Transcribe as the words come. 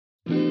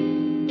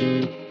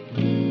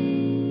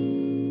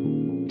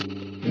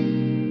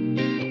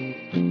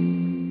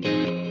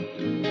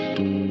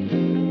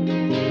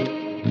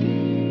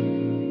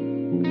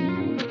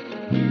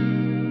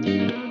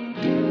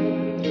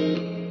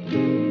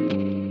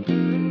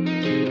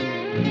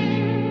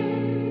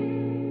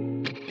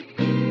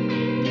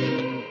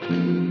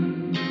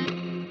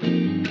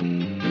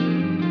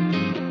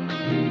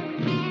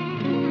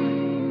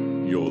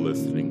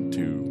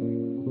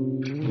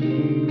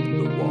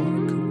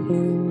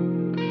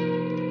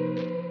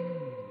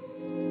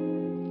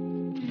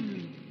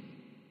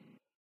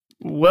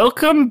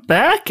Welcome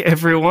back,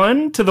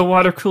 everyone, to the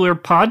Water Cooler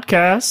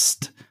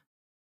Podcast.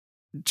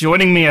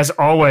 Joining me, as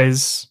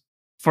always,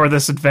 for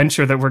this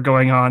adventure that we're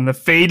going on, the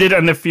Faded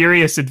and the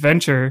Furious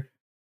adventure,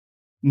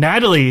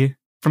 Natalie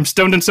from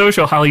Stoned and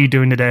Social. How are you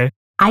doing today?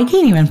 I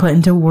can't even put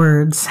into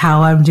words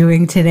how I'm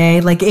doing today.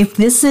 Like, if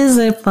this is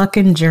a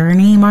fucking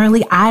journey,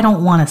 Marley, I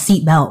don't want a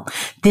seatbelt.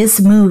 This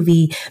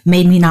movie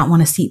made me not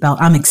want a seatbelt.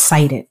 I'm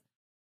excited.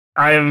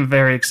 I am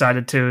very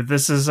excited too.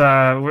 This is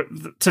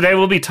today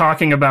we'll be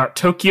talking about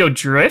Tokyo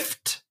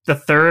Drift, the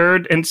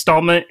third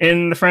installment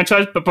in the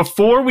franchise. But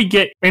before we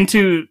get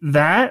into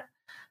that,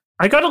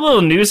 I got a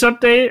little news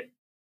update.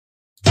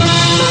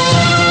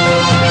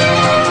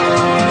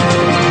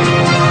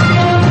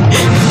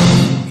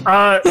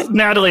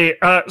 Natalie,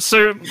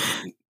 so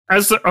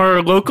as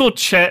our local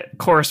Chet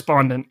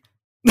correspondent,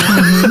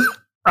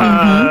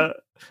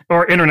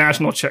 or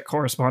international Chet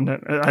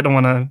correspondent, I don't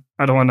want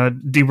to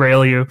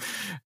derail you.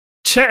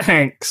 Chet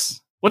Hanks,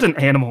 what an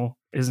animal,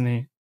 isn't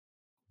he?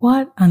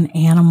 What an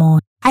animal.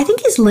 I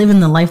think he's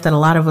living the life that a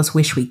lot of us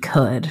wish we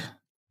could.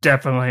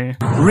 Definitely.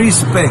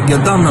 Respect, you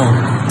don't know.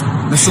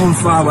 The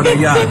sunflower they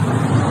got.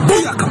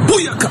 Booyaka,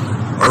 booyaka.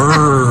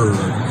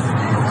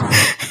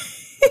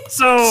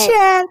 So,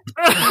 Chet.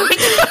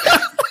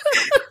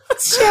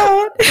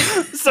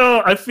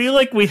 So I feel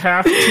like we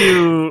have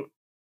to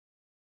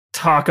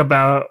talk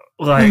about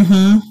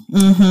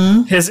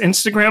his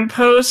Instagram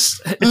posts.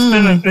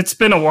 It's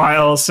been a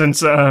while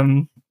since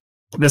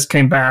this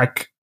came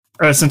back,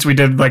 since we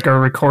did like our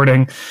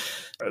recording.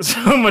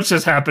 So much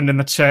has happened in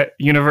the Chet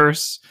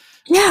universe.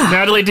 Yeah,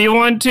 Natalie, do you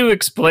want to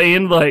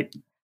explain like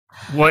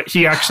what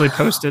he actually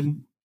posted?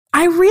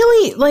 I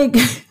really like.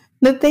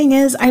 The thing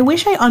is, I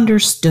wish I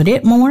understood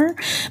it more,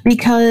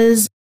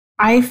 because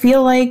I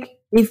feel like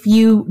if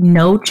you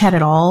know Chet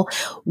at all,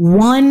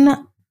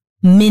 1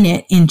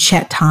 minute in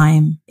Chet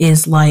time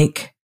is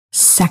like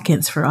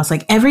seconds for us.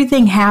 Like,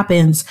 everything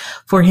happens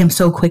for him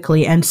so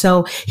quickly. And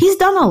so he's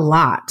done a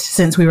lot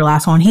since we were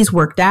last on. He's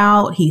worked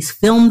out. He's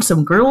filmed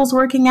some girls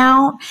working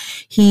out.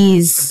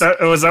 Was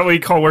that what you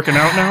call working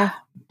out now?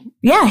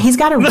 Yeah, he's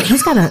got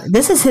a,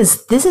 this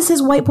is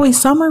his white boy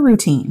summer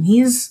routine.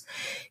 He's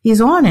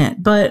on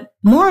it. But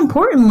more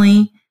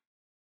importantly,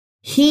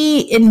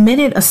 he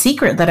admitted a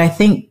secret that I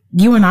think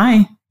you and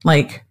I,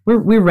 like,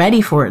 we're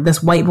ready for it.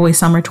 This white boy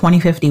summer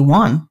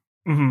 2051.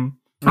 Mm-hmm.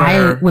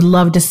 I would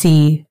love to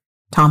see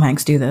Tom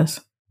Hanks do this.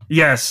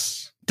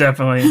 Yes,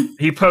 definitely.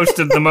 He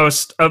posted the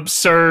most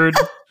absurd.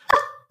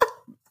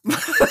 I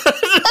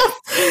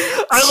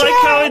like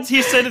how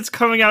he said it's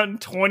coming out in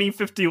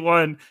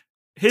 2051.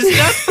 His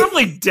dad's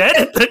probably dead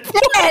at the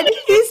time.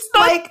 He's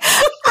like,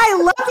 I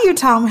love you,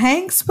 Tom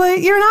Hanks,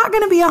 but you're not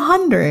going to be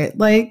 100.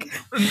 Like,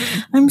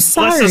 I'm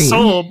sorry.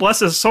 Bless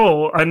his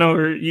soul. I know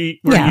we're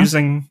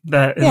using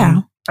that.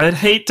 Yeah. I'd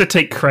hate to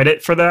take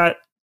credit for that.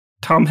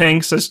 Tom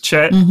Hanks as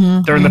Chet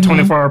during the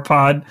 24-hour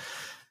pod.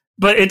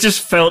 But it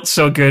just felt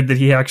so good that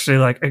he actually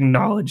like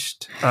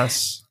acknowledged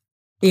us.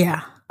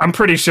 Yeah. I'm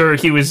pretty sure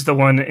he was the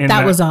one in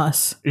that was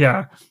us.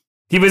 Yeah.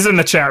 He was in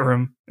the chat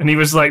room and he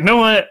was like, "Know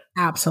what?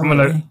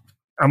 Absolutely.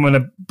 I'm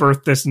gonna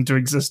birth this into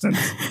existence."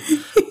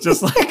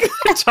 Just like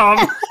Tom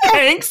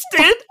Hanks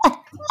did.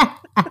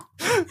 What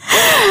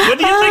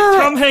do you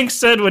think Tom Hanks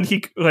said when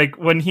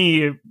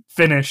he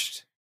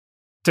finished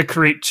to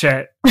create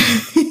Chet?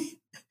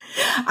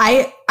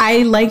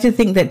 I like to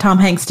think that Tom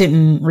Hanks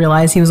didn't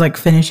realize he was like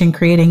finishing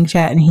creating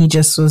Chet, and he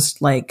just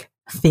was like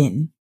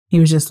thin. He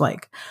was just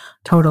like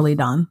totally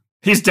done.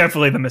 He's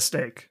definitely the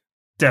mistake.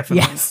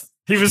 Definitely. Yes.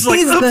 He was like,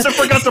 oops, I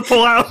forgot to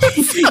pull out.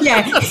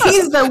 Yeah,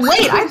 he's the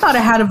wait. I thought I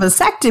had a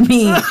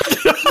vasectomy.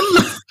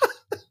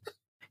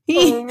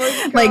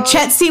 Like,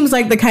 Chet seems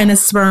like the kind of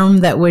sperm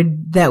that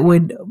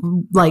would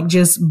like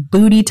just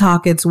booty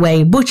talk its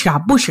way,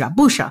 busha, busha,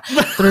 busha,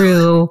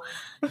 through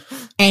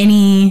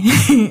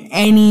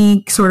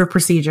any sort of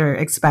procedure,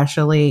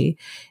 especially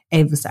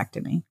a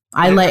vasectomy.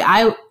 I'm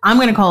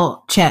going to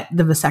call Chet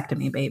the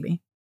vasectomy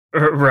baby.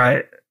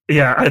 Right.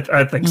 Yeah,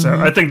 I think so.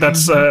 I think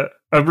that's a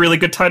really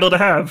good title to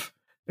have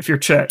if you're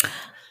Chet.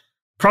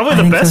 Probably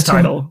the best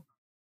title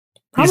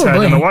he's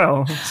had in a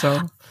while.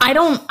 So I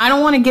don't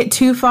want to get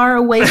too far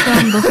away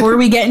from before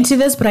we get into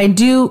this, but I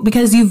do,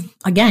 because you've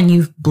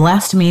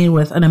blessed me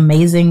with an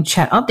amazing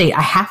Chet update.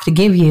 I have to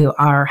give you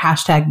our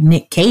hashtag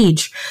Nick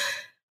Cage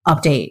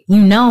update. You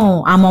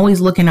know, I'm always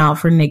looking out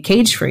for Nick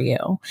Cage for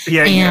you.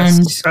 Yeah,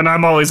 yes. And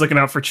I'm always looking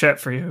out for Chet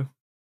for you.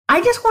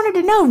 I just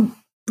wanted to know,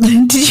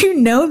 did you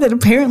know that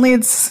apparently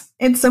it's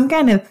some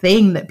kind of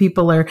thing that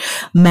people are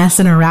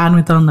messing around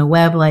with on the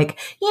web? Like,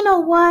 you know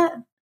what?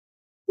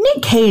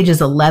 Nick Cage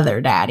is a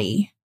leather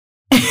daddy.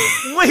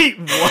 Wait,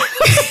 what?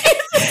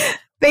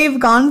 They've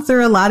gone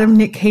through a lot of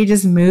Nick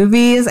Cage's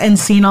movies and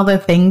seen all the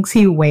things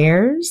he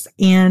wears,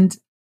 and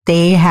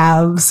they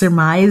have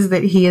surmised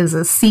that he is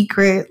a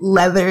secret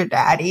leather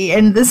daddy.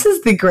 And this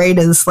is the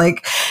greatest.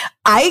 Like,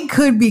 I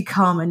could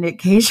become a Nick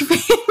Cage fan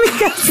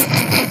because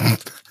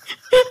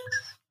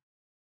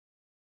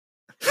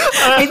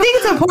I think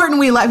it's important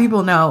we let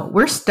people know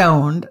we're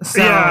stoned.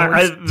 So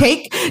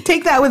take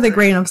that with a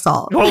grain of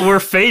salt. Well, we're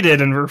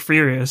faded and we're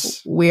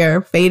furious.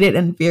 We're faded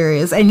and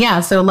furious. And yeah,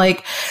 so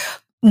like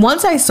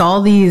once I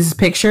saw these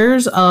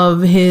pictures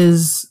of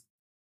his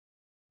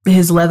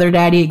leather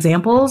daddy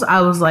examples,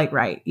 I was like,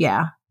 right,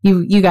 yeah.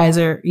 You guys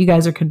are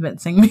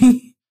convincing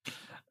me.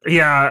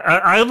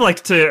 Yeah, I'd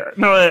like to.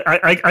 No,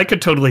 I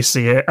could totally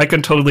see it. I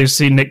could totally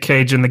see Nick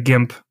Cage in the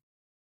GIMP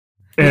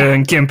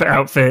GIMP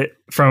outfit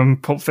from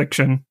Pulp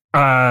Fiction.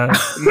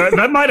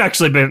 That might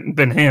actually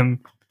been him.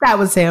 That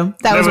was him.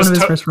 That was one of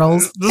his first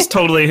roles. This is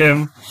totally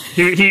him.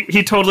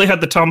 He totally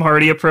had the Tom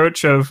Hardy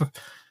approach of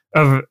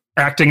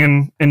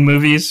acting in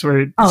movies where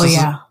he's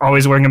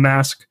always wearing a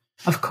mask.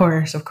 Of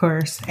course.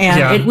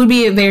 And it would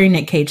be a very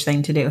Nick Cage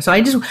thing to do. So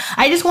I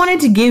just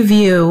wanted to give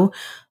you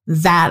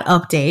that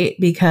update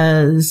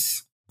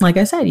because, like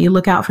I said, you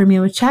look out for me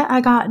with Chet. I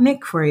got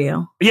Nick for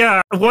you.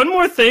 Yeah. One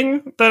more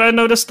thing that I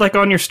noticed, like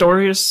on your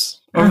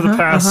stories over the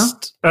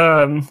past.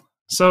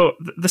 So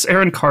this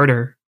Aaron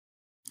Carter.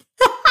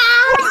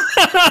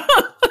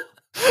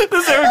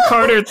 This Aaron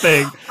Carter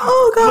thing.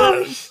 Oh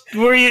gosh.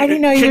 I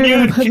didn't know you were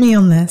going to put me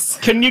on this.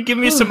 Can you give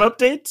me some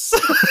updates?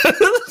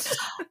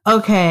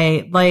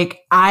 Okay.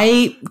 Like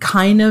I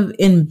kind of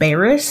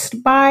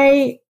embarrassed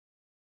by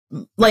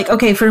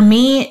for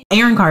me,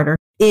 Aaron Carter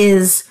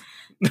is...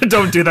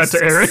 Don't do that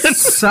to Aaron.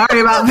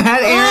 Sorry about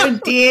that, Aaron.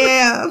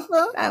 Damn.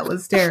 That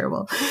was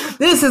terrible.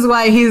 This is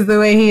why he's the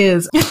way he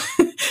is.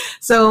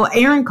 So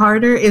Aaron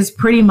Carter is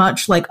pretty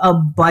much like a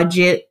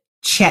budget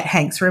Chet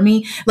Hanks for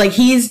me. Like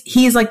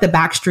he's like the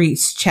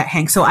Backstreet's Chet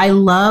Hanks. So I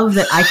love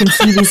that I can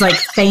see these like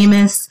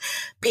famous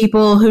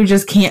people who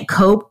just can't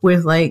cope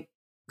with like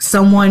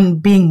someone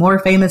being more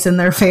famous in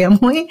their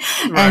family.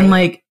 Right. And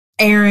like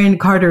Aaron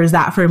Carter is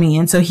that for me.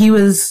 And so he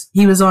was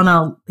on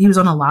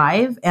a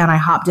live and I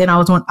hopped in.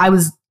 I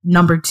was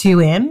number 2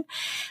 in,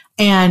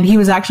 and he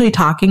was actually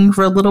talking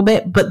for a little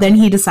bit, but then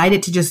he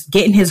decided to just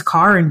get in his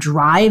car and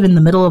drive in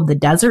the middle of the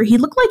desert. He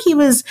looked like he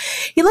was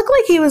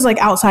like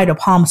outside of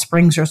Palm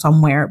Springs or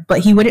somewhere,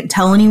 but he wouldn't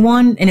tell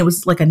anyone. And it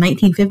was like a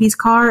 1950s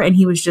car, and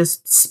he was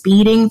just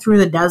speeding through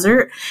the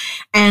desert.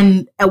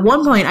 And at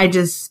one point I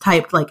just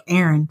typed like,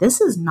 Aaron,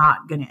 this is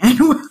not going to end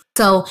well.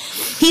 So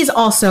he's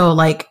also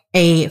like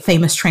a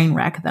famous train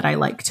wreck that I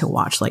like to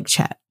watch, like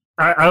Chet.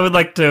 I would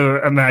like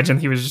to imagine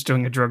he was just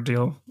doing a drug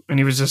deal and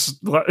he was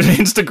just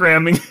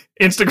Instagram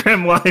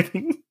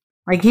living.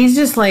 Like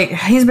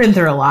he's been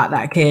through a lot,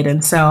 that kid.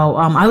 And so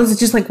I was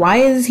just like, why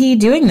is he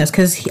doing this?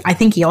 Because I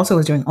think he also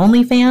was doing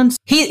OnlyFans.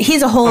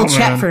 He's a whole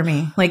Chet for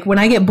me. Like when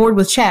I get bored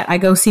with Chet, I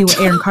go see what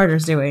Aaron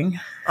Carter's doing.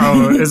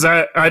 Oh, is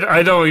that?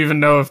 I don't even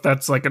know if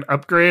that's like an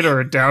upgrade or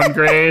a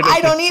downgrade.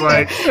 I don't either.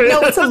 Like,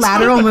 no, it's a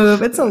lateral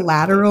move. It's a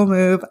lateral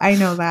move. I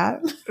know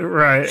that.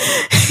 Right.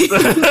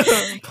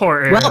 Poor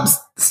Aaron. Well,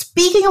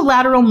 speaking of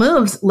lateral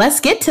moves, let's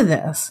get to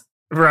this.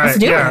 Right. Let's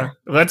do it.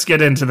 Let's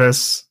get into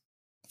this.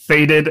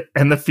 Faded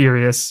and the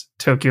Furious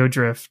Tokyo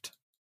Drift.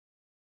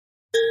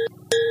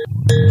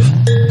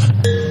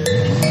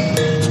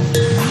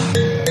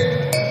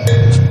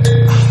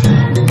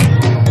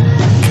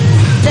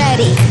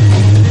 Ready.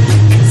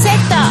 Set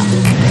up.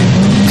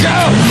 Go!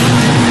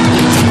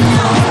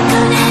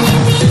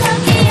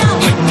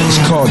 It's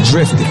called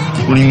drifting.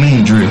 What do you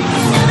mean, drift?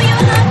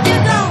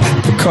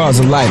 The cars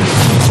are lighter.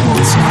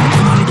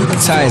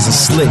 The tires are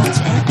slick.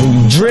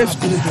 When you drift,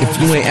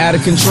 if you ain't out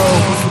of control,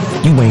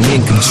 you ain't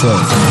in control.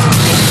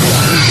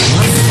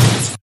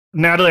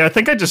 Natalie, I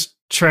think I just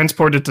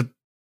transported to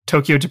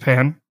Tokyo,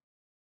 Japan.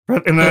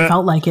 It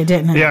felt like it,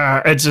 didn't it?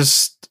 Yeah, it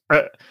just...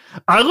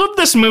 I love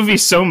this movie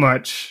so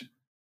much.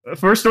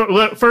 First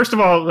of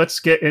all, let's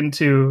get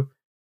into...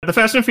 The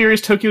Fast and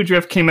Furious Tokyo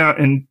Drift came out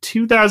in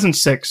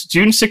 2006,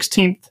 June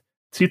 16th,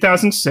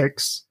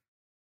 2006.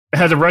 It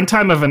has a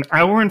runtime of 1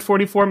 hour and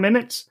 44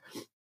 minutes,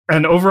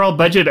 an overall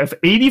budget of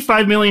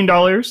 $85 million,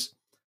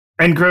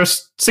 and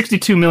grossed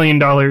 $62 million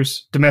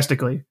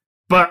domestically,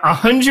 but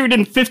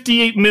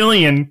 $158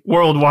 million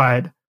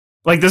worldwide.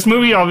 Like, this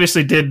movie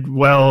obviously did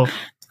well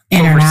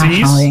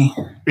overseas.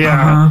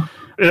 Yeah.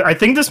 I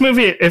think this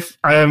movie, if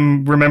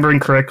I'm remembering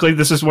correctly,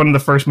 this is one of the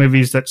first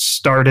movies that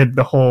started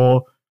the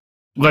whole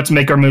let's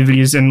make our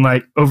movies in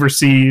like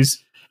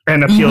overseas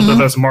and appeal to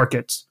those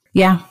markets.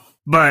 Yeah.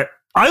 But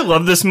I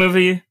love this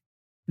movie.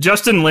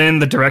 Justin Lin,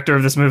 the director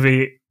of this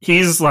movie,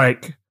 he's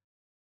like,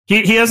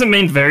 he hasn't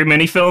made very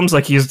many films.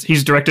 Like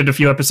he's directed a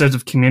few episodes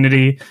of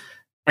Community,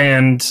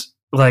 and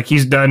like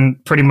he's done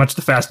pretty much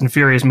the Fast and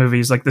Furious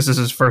movies. Like this is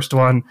his first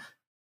one.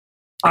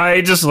 I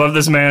just love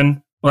this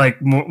man.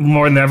 Like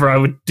more than ever, I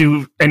would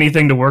do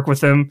anything to work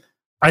with him.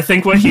 I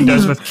think what he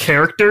does with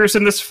characters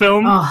in this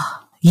film,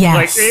 yes,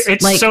 like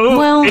it's like, so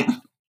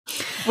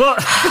well,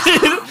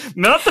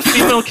 not the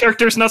female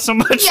characters, not so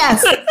much.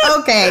 Yes,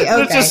 okay.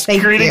 Just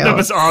treating them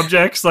as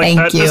objects. Like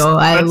thank you.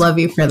 I love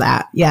you for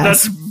that.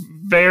 Yes, that's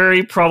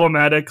very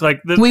problematic.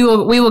 Like we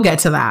will get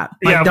to that.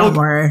 Like, yeah, don't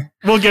worry.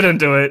 We'll get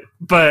into it.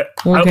 But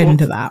we'll get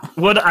into that.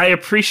 What I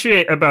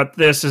appreciate about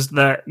this is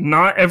that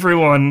not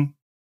everyone,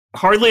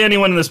 hardly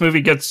anyone in this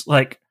movie gets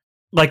like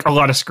like a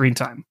lot of screen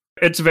time.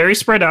 It's very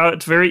spread out.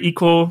 It's very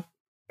equal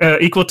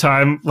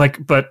time.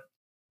 Like, but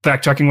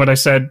backtracking what I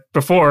said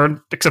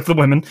before, except for the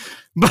women,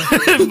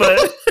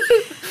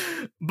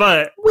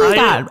 but we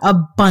got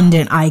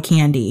abundant eye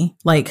candy.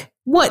 Like,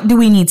 what do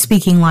we need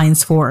speaking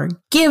lines for?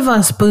 Give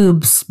us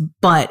boobs,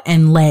 butt,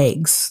 and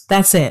legs.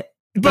 That's it.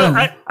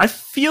 But I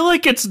feel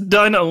like it's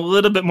done a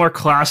little bit more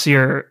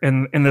classier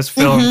in this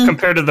film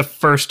compared to the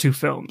first two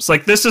films.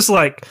 Like, this is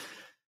like,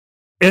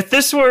 if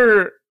this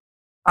were,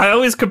 I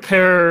always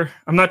compare,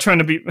 I'm not trying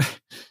to be,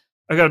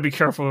 I gotta be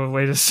careful of the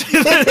way to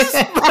say this,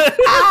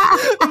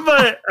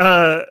 but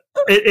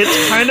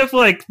it's kind of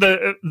like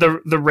the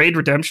Raid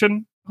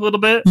Redemption a little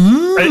bit.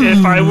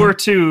 If I were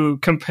to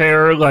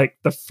compare like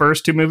the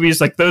first two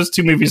movies, like those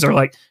two movies are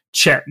like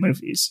Chet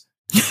movies.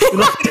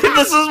 Like,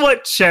 this is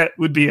what Chet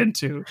would be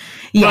into.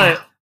 Yeah.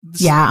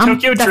 But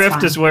Tokyo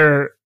Drift is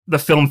where the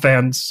film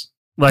fans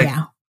like.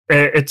 Yeah.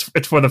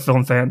 It's for the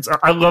film fans.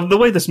 I love the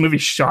way this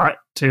movie's shot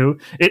too.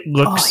 It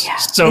looks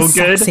so it's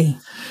good. Sexy.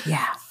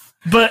 Yeah.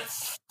 But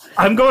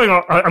I'm going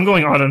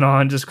on and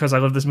on just because I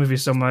love this movie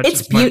so much.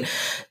 It's beautiful.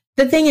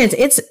 The thing is,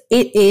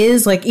 it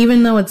is like,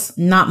 even though it's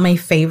not my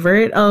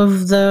favorite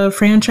of the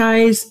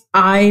franchise,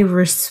 I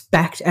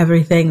respect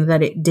everything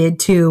that it did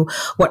to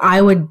what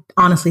I would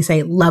honestly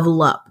say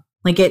level up.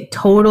 Like, it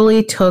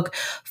totally took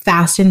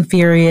Fast and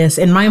Furious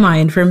in my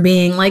mind from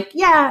being like,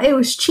 yeah, it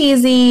was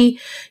cheesy.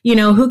 You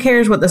know, who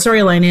cares what the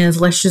storyline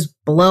is? Let's just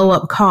blow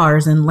up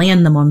cars and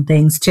land them on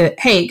things, to,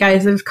 hey,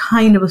 guys, there's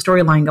kind of a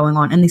storyline going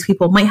on. And these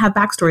people might have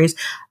backstories.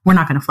 We're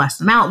not going to flesh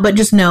them out, but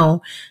just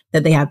know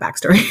that they have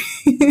backstory.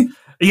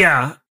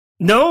 Yeah.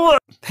 No,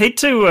 hate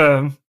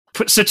to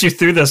sit you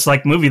through this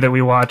like movie that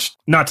we watched,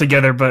 not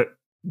together, but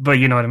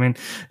you know what I mean.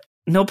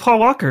 No Paul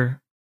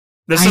Walker.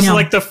 This is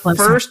like the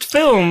first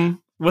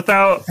film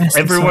without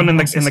everyone in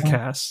the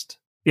cast.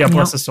 Yeah,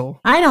 bless his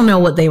soul. I don't know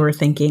what they were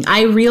thinking.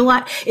 I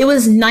realized it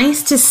was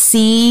nice to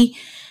see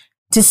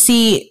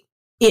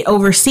it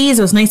overseas.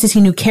 It was nice to see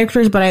new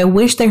characters, but I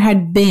wish there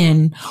had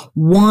been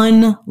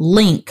one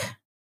link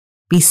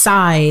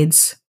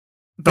besides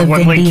the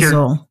one Vin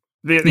Diesel.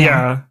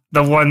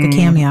 The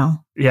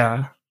cameo.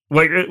 Yeah.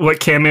 What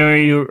cameo are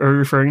you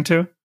referring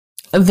to?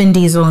 Vin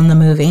Diesel in the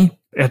movie.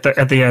 At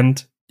the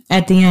end.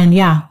 At the end,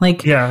 yeah.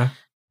 Like, yeah.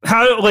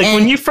 How, like,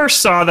 when you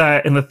first saw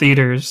that in the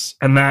theaters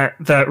and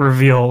that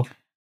reveal,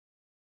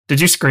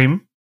 did you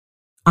scream?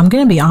 I'm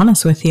going to be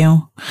honest with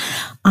you.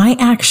 I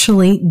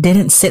actually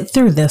didn't sit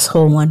through this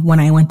whole one when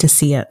I went to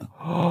see it.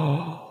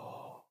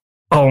 Oh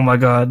my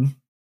God.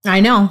 I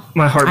know.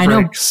 My heart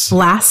breaks.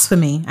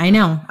 Blasphemy. I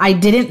know. I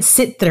didn't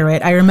sit through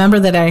it. I remember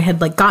that I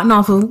had like gotten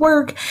off of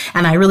work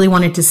and I really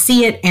wanted to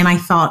see it. And I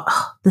thought,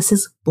 oh, this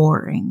is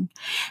boring.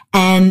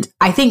 And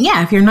I think,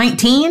 yeah, if you're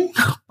 19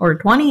 or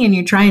 20 and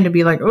you're trying to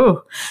be like,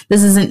 oh,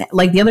 this isn't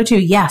like the other two.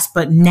 Yes.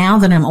 But now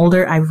that I'm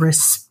older, I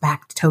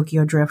respect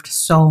Tokyo Drift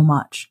so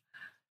much.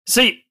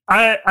 See,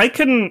 I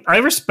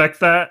respect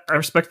that. I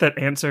respect that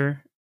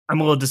answer. I'm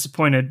a little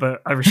disappointed,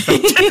 but I respect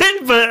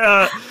it. But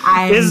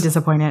I'm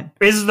disappointed.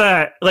 Is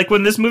that like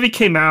when this movie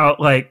came out?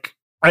 Like,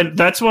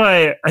 that's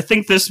why I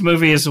think this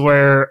movie is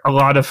where a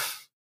lot of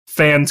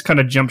fans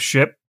kind of jump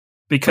ship,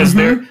 because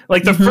they're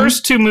like the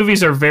first two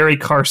movies are very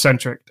car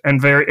centric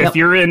and very. If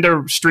you're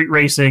into street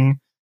racing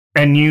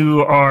and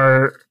you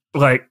are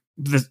like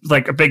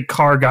a big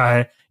car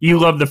guy, you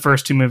love the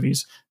first two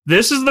movies.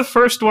 This is the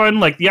first one.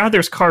 Like, yeah,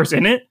 there's cars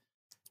in it.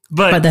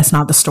 But that's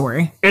not the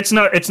story. It's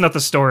not the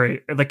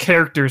story. The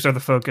characters are the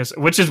focus,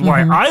 which is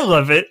why I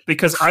love it,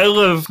 because I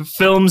love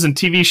films and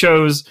TV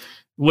shows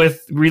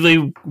with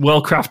really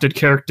well-crafted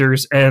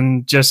characters,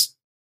 and just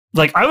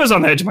like I was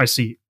on the edge of my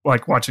seat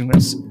like watching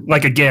this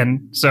like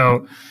again.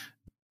 So,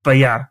 but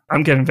yeah,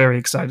 I'm getting very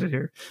excited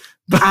here.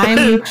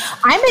 I'm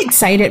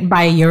excited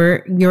by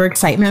your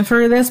excitement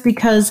for this,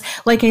 because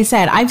like I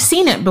said, I've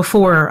seen it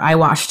before. I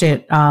watched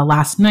it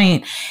last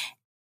night.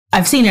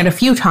 I've seen it a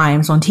few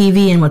times on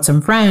TV and with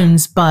some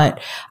friends,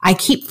 but I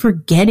keep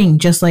forgetting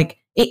just like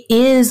it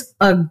is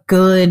a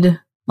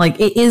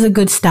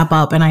good step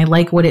up. And I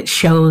like what it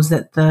shows,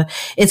 that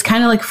it's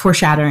kind of like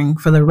foreshadowing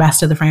for the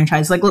rest of the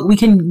franchise. Like, look,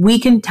 we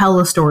can tell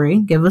a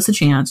story, give us a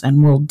chance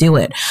and we'll do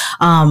it.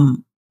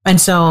 And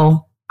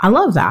so I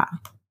love that.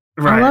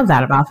 Right. I love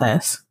that about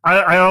this.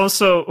 I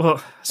also,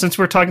 well, since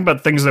we're talking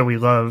about things that we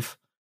love,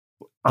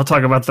 I'll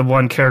talk about the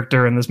one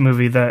character in this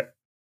movie that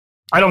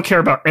I don't care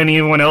about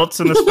anyone else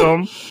in this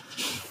film.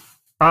 It's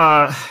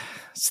a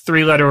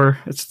three-letter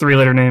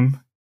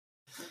name.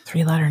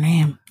 3-letter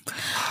name.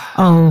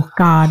 Oh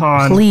God,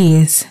 Han.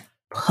 Please.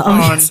 Han.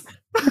 Yes.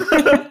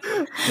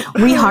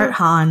 We heart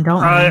Han,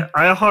 don't we?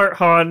 I heart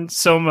Han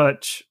so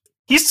much.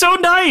 He's so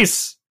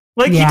nice.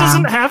 Like, he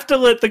doesn't have to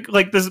let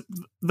the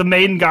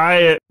main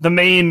guy, the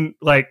main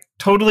like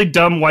totally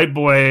dumb white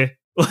boy,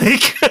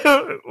 like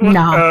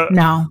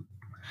no.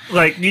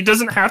 Like, he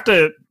doesn't have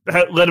to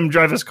let him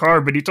drive his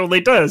car, but he totally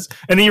does,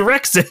 and he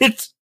wrecks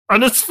it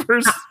on his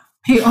first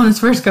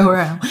go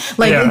around.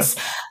 Like,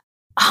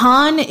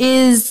 Han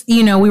is,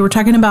 we were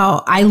talking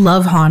about, I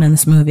love Han in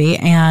this movie,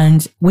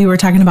 and we were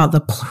talking about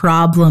the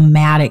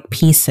problematic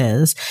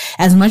pieces.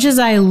 As much as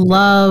I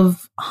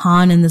love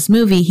Han in this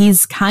movie,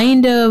 he's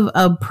kind of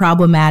a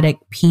problematic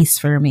piece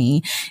for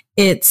me.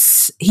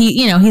 He's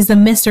the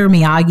Mr.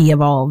 Miyagi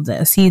of all of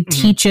this. He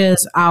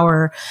teaches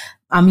our,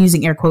 I'm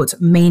using air quotes,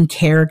 main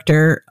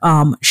character,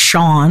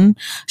 Sean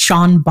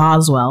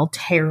Boswell,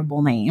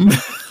 terrible name.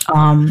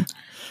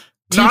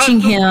 Teaching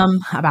him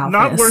about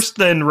not worse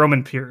than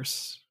Roman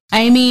Pierce.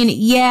 I mean,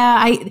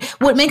 yeah.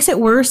 What makes it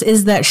worse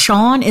is that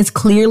Sean is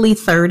clearly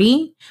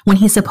 30 when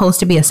he's supposed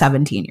to be a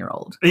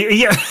 17-year-old.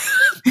 Yeah,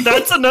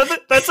 that's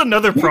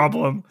another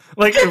problem.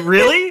 Like,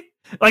 really?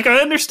 Like, I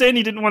understand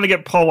you didn't want to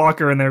get Paul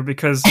Walker in there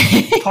because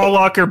Paul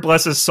Walker,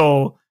 bless his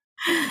soul,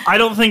 I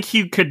don't think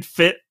he could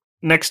fit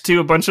next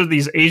to a bunch of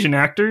these Asian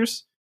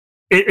actors.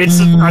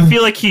 I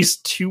feel like he's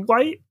too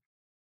white.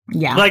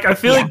 Yeah. Like, I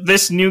feel like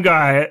this new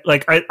guy,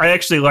 like, I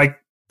actually like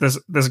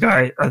this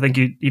guy. I think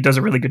he does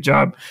a really good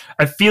job.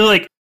 I feel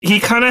like he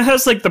kind of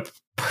has like the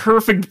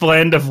perfect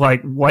blend of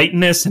like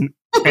whiteness and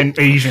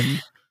Asian.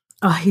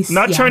 Oh, he's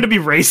not trying to be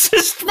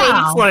racist,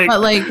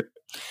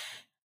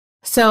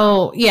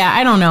 so yeah,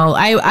 I don't know.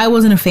 I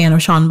wasn't a fan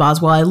of Sean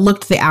Boswell. I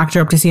looked the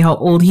actor up to see how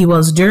old he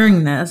was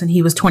during this, and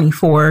he was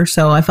 24,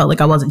 so I felt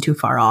like I wasn't too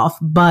far off.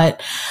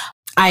 But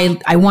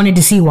I wanted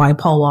to see why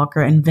Paul Walker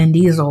and Vin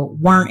Diesel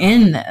weren't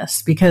in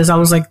this, because I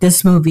was like,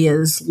 this movie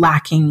is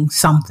lacking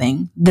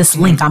something. This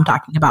link I'm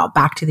talking about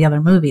back to the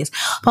other movies.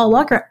 Paul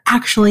Walker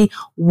actually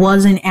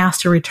wasn't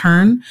asked to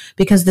return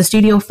because the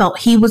studio felt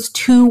he was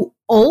too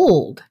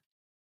old.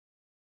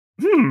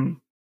 And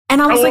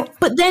I was like,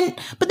 but then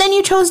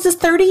you chose this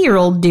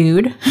 30-year-old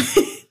dude,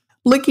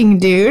 looking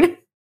dude.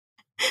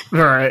 All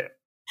right.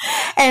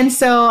 And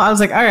so I was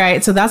like, all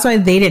right, so that's why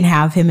they didn't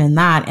have him in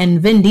that. And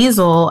Vin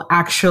Diesel,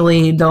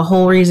 actually, the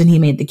whole reason he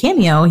made the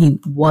cameo, he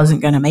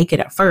wasn't going to make it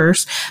at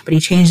first, but he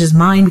changed his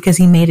mind because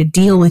he made a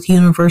deal with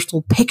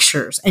Universal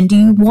Pictures. And do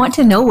you want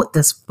to know what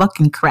this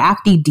fucking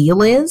crafty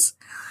deal is?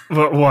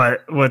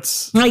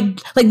 What's like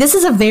this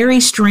is a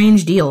very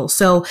strange deal.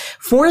 So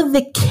for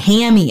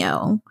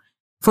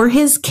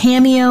his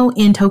cameo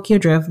in Tokyo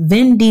Drift,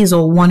 Vin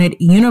Diesel wanted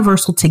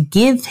Universal to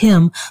give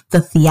him the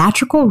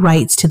theatrical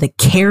rights to the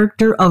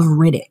character of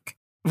Riddick.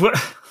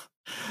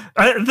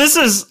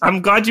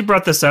 I'm glad you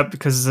brought this up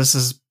because this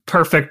is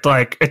perfect.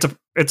 Like,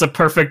 it's a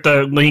perfect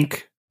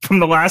link from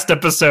the last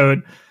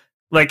episode.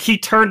 Like, he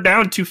turned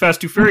down Too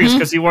Fast, Too Furious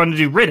because he wanted to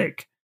do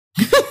Riddick.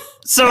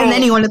 So, and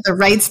then he wanted the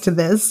rights to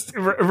this.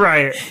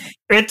 Right.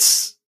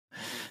 It's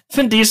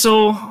Vin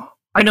Diesel.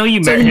 I know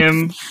you met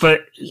him,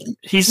 but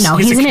he's an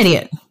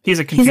idiot. He's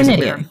a confusing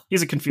man.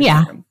 He's a confusing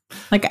man.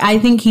 Like, I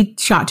think he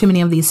shot too many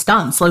of these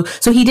stunts.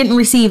 So he didn't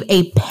receive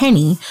a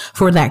penny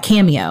for that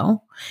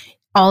cameo.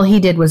 All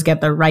he did was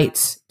get the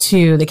rights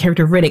to the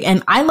character of Riddick.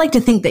 And I like to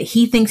think that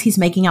he thinks he's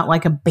making out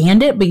like a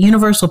bandit, but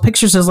Universal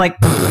Pictures is like,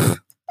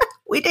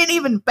 we didn't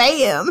even pay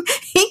him.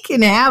 He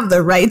can have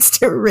the rights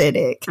to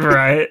Riddick.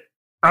 Right.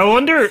 I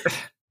wonder...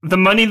 The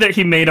money that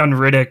he made on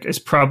Riddick is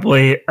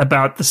probably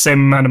about the same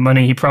amount of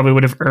money he probably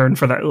would have earned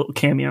for that little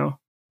cameo.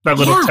 That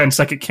little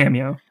 10-second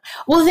cameo.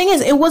 Well, the thing is,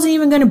 it wasn't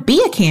even going to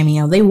be a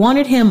cameo. They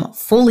wanted him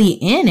fully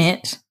in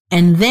it.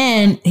 And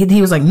then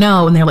he was like,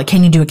 no. And they're like,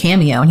 can you do a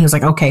cameo? And he was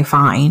like, okay,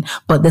 fine.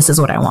 But this is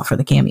what I want for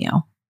the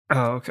cameo.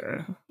 Oh,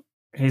 okay.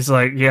 He's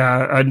like,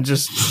 yeah, I'm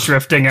just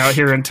drifting out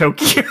here in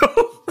Tokyo.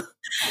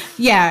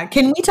 Yeah.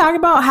 Can we talk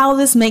about how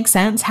this makes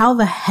sense? How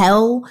the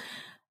hell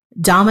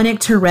Dominic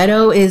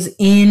Toretto is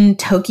in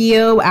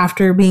Tokyo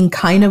after being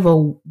kind of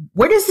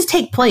where does this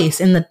take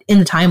place in the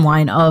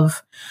timeline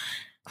of,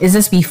 is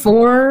this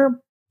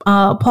before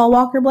Paul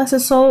Walker, bless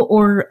his soul,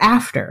 or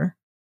after?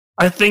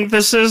 I think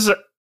this is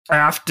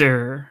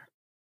after.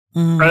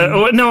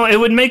 No, it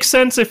would make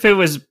sense if it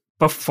was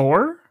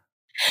before.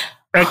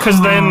 Because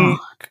I'm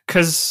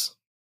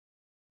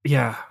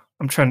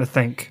trying to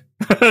think.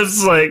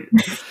 It's like,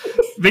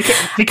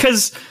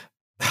 because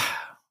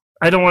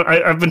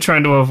I've been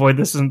trying to avoid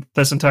this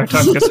entire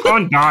time because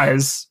Han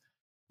dies,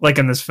 like,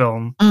 in this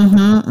film.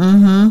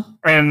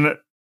 And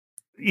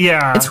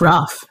yeah, it's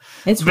rough.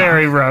 It's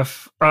very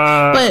rough.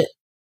 But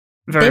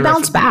they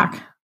bounce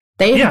back.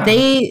 They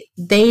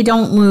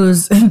don't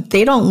lose.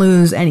 They don't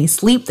lose any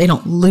sleep. They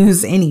don't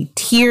lose any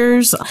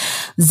tears.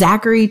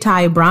 Zachary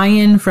Ty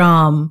Bryan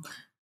from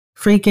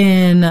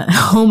freaking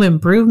Home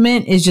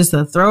Improvement is just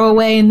a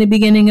throwaway in the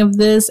beginning of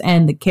this,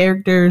 and the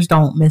characters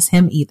don't miss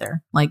him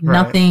either. Like,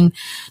 nothing,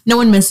 no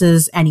one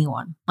misses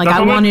anyone. Like,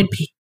 I wanted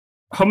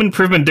Home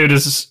Improvement dude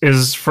is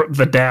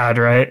the dad,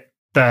 right?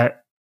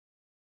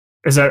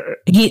 He's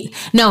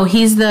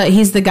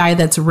the guy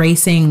that's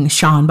racing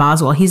Sean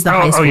Boswell. He's the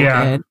high school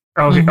kid.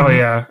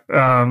 Yeah.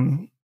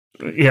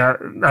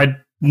 I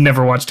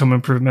never watched Home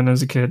Improvement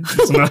as a kid.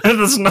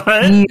 That's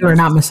not. You are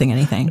not missing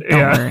anything.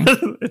 Don't worry.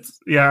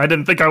 I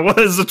didn't think I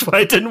was. That's why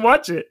I didn't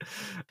watch it.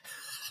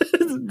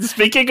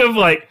 Speaking of,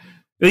 like,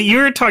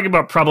 you're talking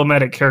about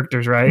problematic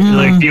characters, right?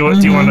 Like, do you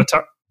want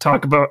to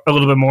talk about a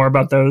little bit more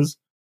about those?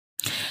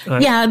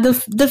 Yeah,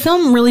 the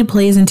film really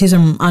plays into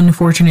some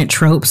unfortunate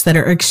tropes that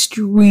are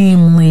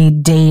extremely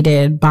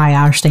dated by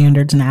our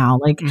standards now.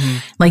 Like you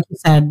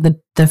said,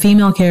 the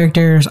female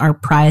characters are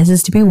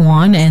prizes to be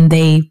won, and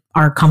they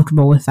are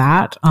comfortable with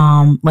that.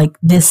 Like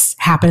this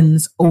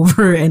happens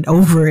over and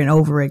over and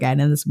over again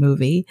in this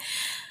movie.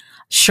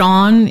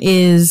 Sean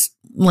is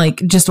like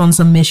just on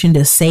some mission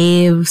to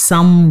save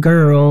some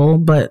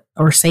girl,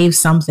 or save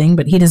something,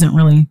 but he doesn't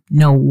really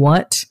know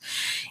what.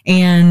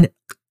 And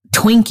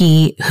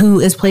Twinkie,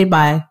 who is played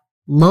by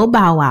Lil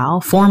Bow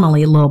Wow,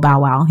 formerly Lil Bow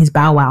Wow. He's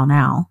Bow Wow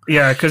now.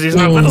 Yeah, because he's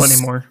not little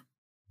anymore.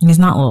 He's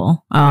not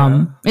little.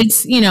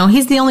 It's,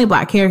 he's the only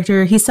black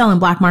character. He's selling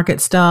black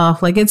market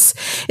stuff. Like it's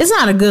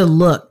not a good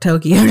look,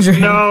 Tokyo Drift.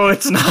 No,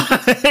 it's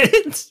not.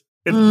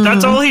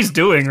 That's all he's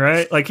doing,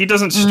 right? Like he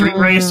doesn't street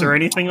race or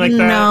anything like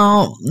that.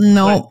 No.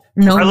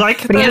 I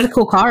like but he has a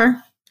cool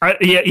car.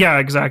 Yeah,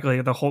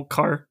 exactly. The whole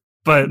car.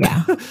 But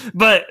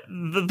but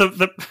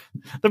the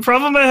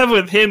problem I have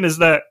with him is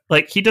that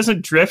like he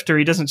doesn't drift or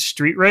he doesn't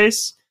street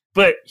race,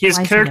 but his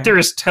character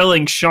is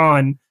telling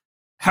Sean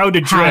how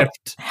to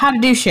drift, how to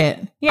do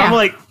shit. Yeah, I'm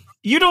like,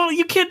 you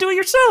can't do it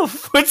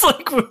yourself. It's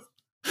like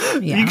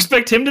you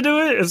expect him to do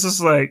it. It's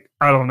just like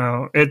I don't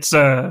know. It's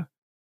I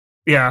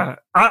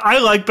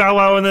like Bow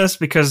Wow in this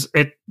because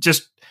it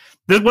just.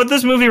 What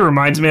this movie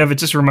reminds me of, it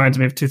just reminds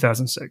me of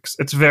 2006.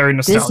 It's very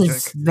nostalgic.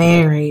 This is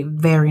very,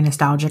 very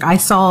nostalgic. I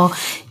saw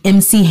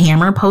MC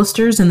Hammer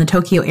posters in the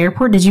Tokyo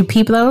airport. Did you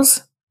peep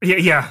those?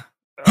 Yeah.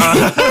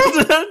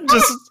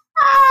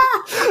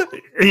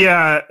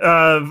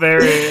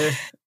 Very. Is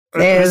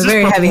this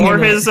very heavy before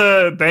his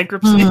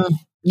bankruptcy?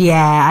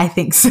 Yeah, I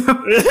think so.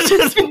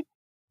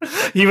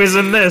 He was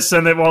in this,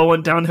 and it all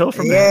went downhill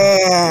from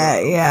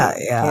there.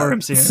 Yeah. Poor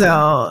MC Hammer.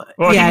 So,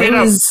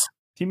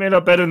 he made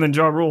up better than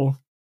Ja Rule.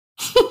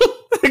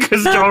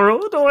 Because Ja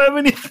Rule don't have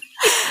anything.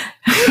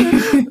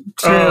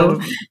 True.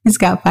 He's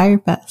got Fire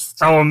Fest.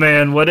 Oh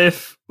man, what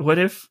if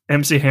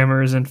MC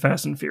Hammer is in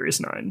Fast and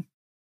Furious 9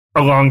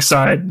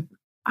 alongside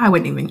I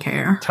wouldn't even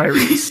care.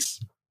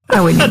 Tyrese.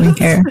 I wouldn't even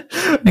care.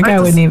 I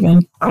wouldn't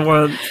even. I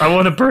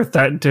want to birth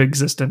that into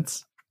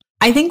existence.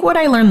 I think what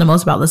I learned the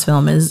most about this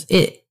film is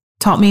it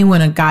taught me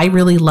when a guy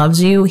really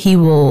loves you, he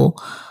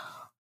will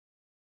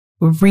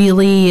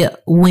really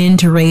win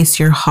to race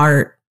your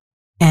heart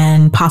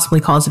and possibly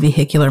cause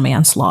vehicular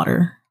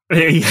manslaughter.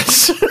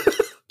 Yes.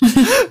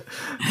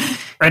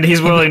 And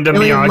he's willing to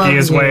really Miyagi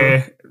his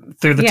way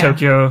through the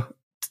Tokyo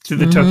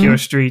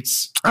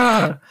streets.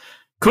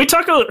 Can we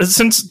talk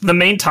since the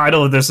main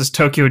title of this is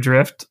Tokyo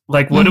Drift?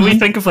 Like, what do we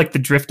think of like the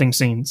drifting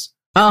scenes?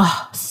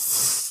 Oh,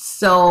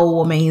 so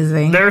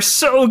amazing! They're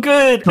so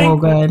good. So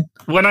good.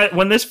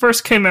 When this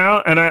first came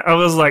out, and I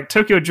was like,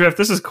 Tokyo Drift,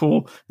 this is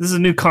cool. This is a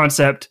new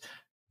concept,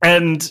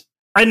 and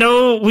I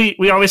know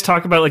we always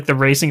talk about like the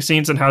racing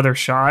scenes and how they're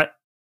shot.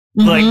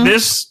 Like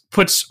this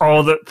puts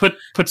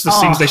puts the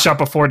scenes they shot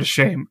before to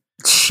shame.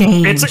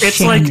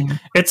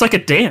 It's like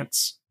a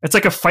dance. It's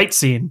like a fight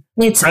scene.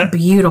 It's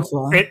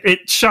beautiful.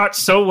 It shot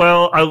so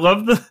well. I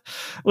love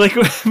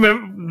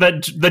remember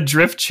the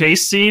drift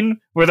chase scene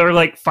where they're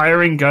like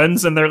firing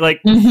guns and they're like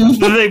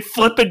they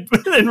flip it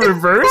in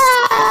reverse.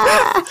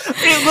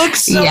 It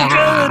looks so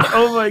good.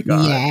 Oh my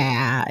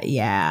god.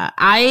 Yeah.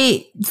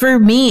 For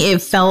me,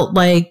 it felt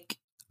like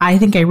I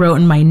think I wrote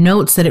in my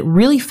notes that it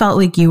really felt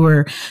like you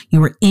were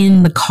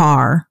in the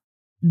car.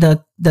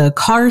 The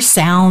car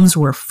sounds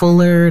were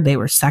fuller, they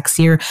were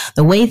sexier.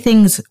 The way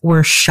things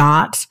were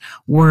shot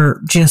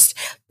were just,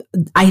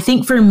 I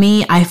think for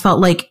me, I felt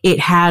like it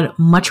had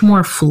much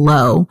more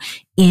flow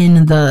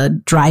in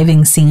the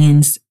driving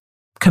scenes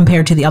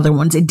compared to the other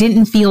ones. It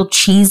didn't feel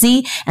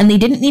cheesy, and they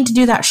didn't need to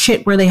do that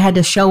shit where they had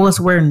to show us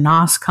where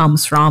Nos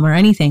comes from or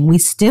anything. We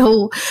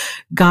still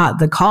got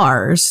the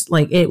cars.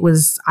 Like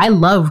I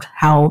loved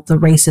how the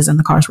races and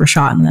the cars were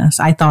shot in this.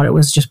 I thought it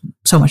was just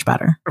so much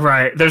better.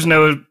 Right. There's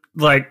no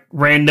like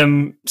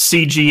random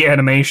CG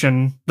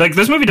animation. Like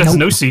this movie does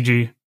no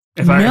CG.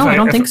 I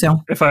don't think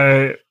so. If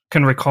I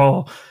can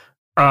recall,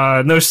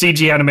 no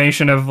CG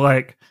animation of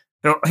like,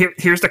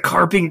 here's the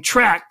car being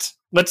tracked.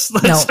 Let's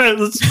spend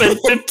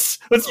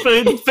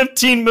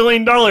 $15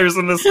 million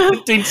on this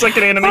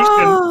 15-second animation.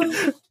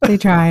 Oh, they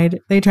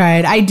tried.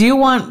 I do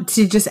want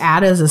to just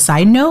add as a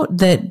side note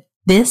that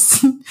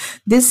this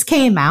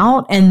came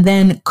out, and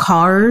then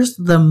Cars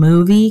the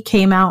movie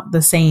came out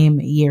the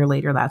same year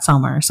later that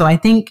summer. So I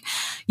think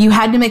you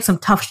had to make some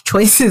tough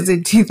choices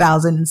in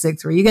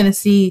 2006 where you're going to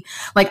see,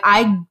 like,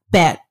 I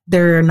bet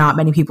there are not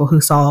many people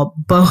who saw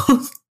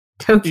both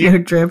Tokyo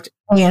Drift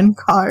and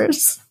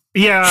Cars.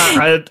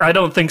 Yeah, I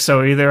don't think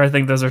so either. I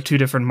think those are two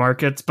different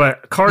markets.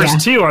 But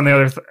Cars 2, on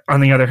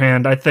the other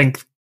hand, I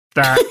think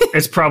that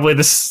it's probably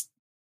this.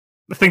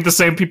 I think the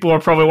same people are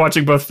probably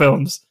watching both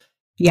films.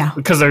 Yeah,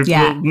 because they're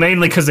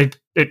mainly because it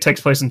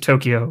takes place in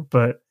Tokyo.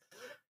 But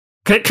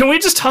can we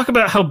just talk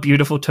about how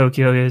beautiful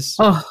Tokyo is?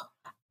 Oh,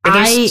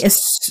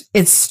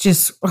 it's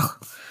just. Oh.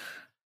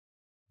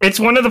 It's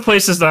one of the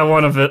places that I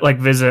want to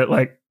visit.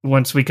 Like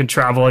once we can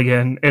travel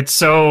again, it's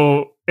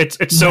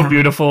It's so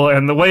beautiful,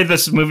 and the way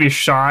this movie's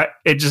shot,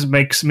 it just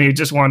makes me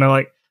just want to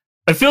like.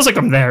 It feels like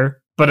I'm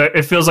there, but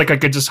it feels like I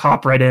could just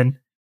hop right in.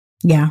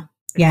 Yeah,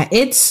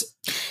 it's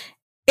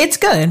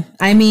good.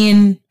 I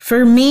mean,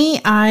 for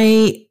me,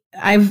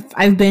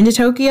 I've been to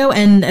Tokyo,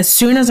 and as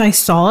soon as I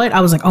saw it,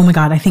 I was like, oh my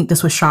god, I think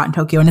this was shot in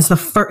Tokyo, and it's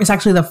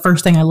actually the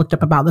first thing I looked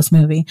up about this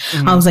movie.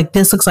 Mm-hmm. I was like,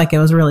 this looks like it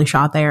was really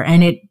shot there,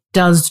 and it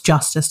does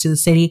justice to the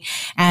city.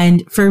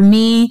 And for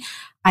me,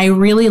 I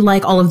really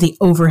like all of the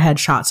overhead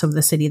shots of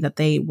the city that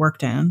they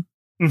worked in.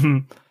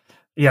 Mm-hmm.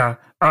 Yeah,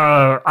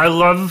 I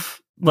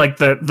love like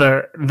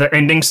the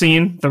ending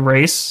scene, the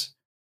race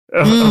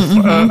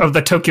of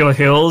the Tokyo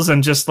hills,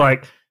 and just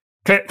like,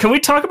 can we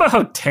talk about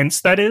how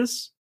tense that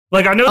is?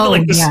 Like, I know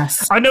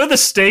I know the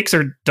stakes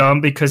are dumb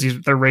because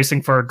they're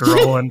racing for a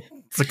girl and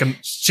it's like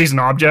she's an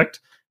object.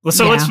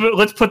 So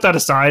let's put that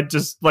aside.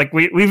 Just like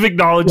we've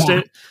acknowledged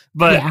it,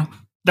 but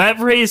that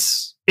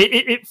race,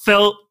 it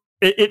felt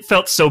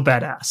so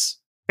badass.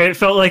 It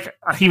felt like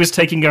he was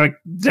taking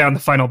down the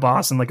final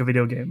boss in like a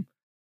video game.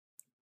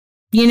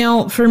 You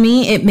know, for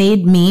me, it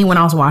made me, when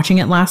I was watching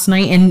it last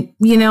night, and,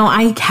 you know,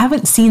 I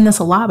haven't seen this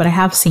a lot, but I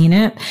have seen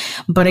it.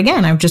 But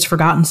again, I've just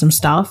forgotten some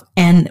stuff.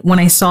 And when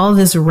I saw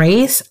this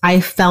race,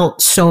 I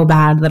felt so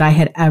bad that I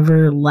had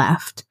ever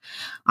left.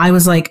 I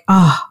was like,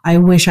 oh, I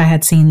wish I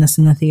had seen this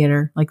in the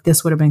theater. Like,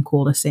 this would have been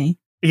cool to see.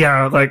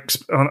 Yeah, like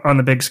on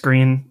the big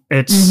screen.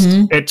 It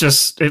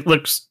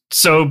looks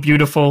so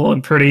beautiful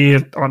and pretty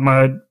on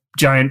my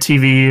giant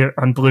TV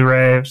on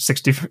Blu-ray,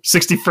 60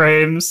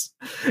 frames,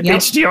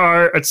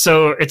 HDR.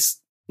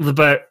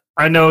 But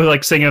I know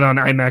like seeing it on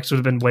IMAX would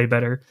have been way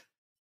better.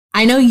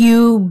 I know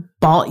you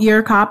bought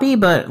your copy,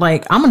 but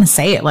like, I'm going to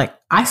say it, like,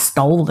 I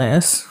stole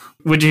this.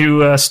 Would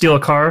you steal a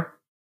car?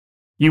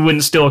 You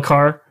wouldn't steal a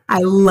car? I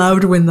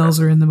loved when those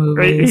were in the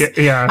movies.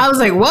 Yeah. I was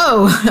like,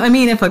 whoa. I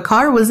mean, if a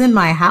car was in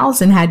my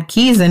house and had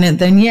keys in it,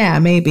 then yeah,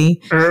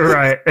 maybe.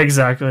 Right,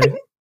 exactly.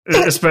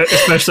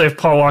 Especially if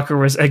Paul Walker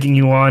was egging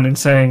you on and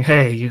saying,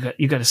 "Hey,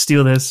 you got to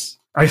steal this.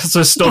 I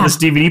also stole this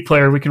DVD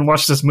player. We can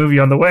watch this movie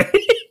on the way."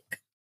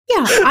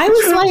 Yeah, I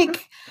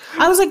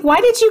was like,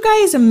 why did you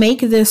guys make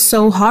this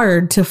so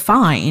hard to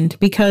find?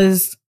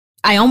 Because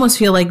I almost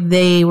feel like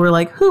they were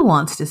like, who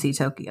wants to see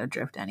Tokyo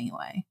Drift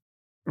anyway?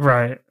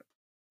 Right.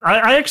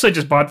 I actually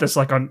just bought this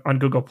like on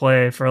Google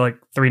Play for like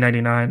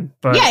 $3.99.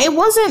 But yeah, it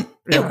wasn't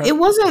it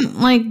wasn't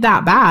like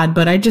that bad,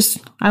 but I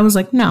was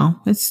like, no,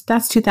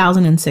 that's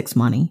 2006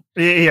 money.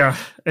 Yeah,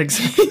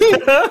 exactly.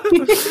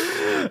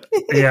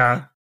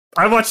 Yeah,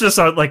 I watched this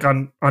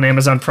on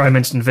Amazon Prime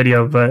Instant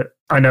Video, but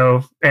I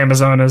know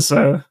Amazon is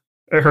it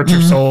hurts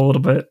your soul a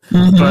little bit.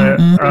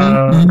 But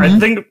I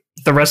think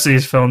the rest of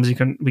these films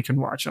we can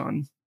watch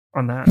on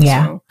that.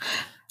 Yeah, so.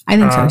 I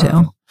think so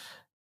too.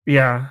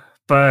 Yeah,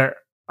 but.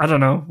 I don't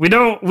know. We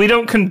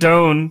don't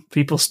condone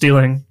people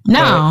stealing.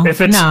 No. If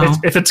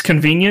it's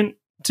convenient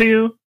to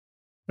you,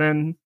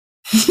 then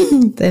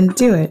then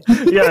do it.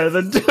 Yeah,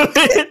 then do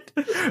it.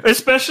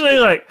 Especially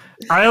like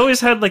I always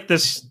had like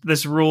this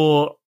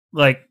rule,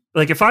 like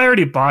if I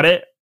already bought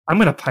it, I'm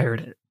gonna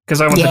pirate it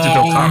because I want the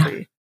digital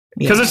copy.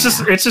 Because it's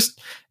just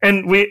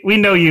and we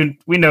know you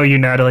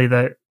Natalie,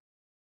 that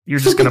you're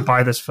just gonna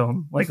buy this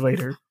film like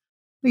later.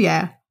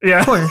 Yeah.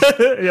 Of course.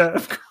 Yeah.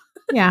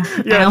 Yeah,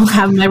 I'll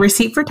have my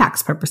receipt for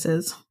tax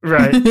purposes.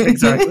 Right,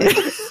 exactly.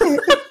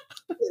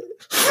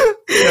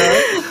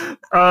 Yeah.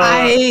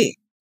 I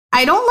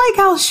don't like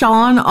how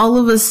Sean all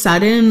of a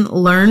sudden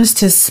learns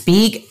to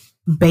speak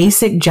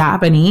basic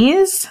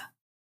Japanese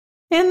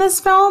in this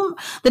film.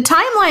 The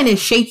timeline is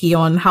shaky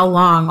on how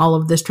long all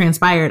of this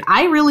transpired.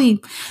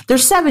 They're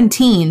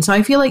 17, so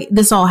I feel like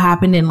this all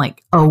happened in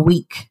like a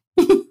week.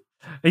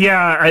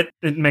 Yeah,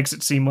 it makes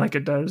it seem like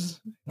it does.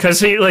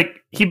 Because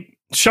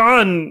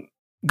Sean...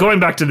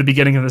 Going back to the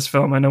beginning of this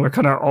film, I know we're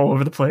kind of all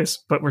over the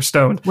place, but we're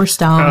stoned. We're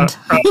stoned.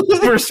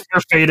 We're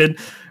faded.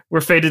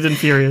 We're faded and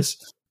furious.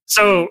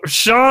 So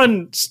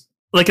Sean,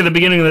 like at the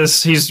beginning of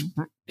this, he's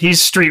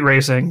street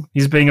racing.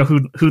 He's being a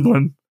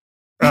hoodlum,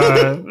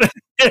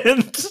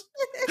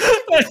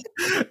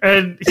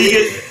 and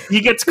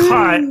he gets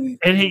caught, and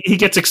he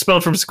gets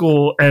expelled from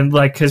school, and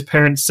like his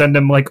parents send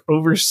him like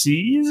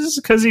overseas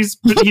because he's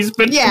been he's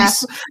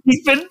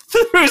been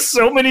through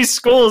so many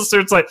schools. So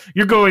it's like,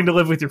 you're going to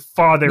live with your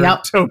father in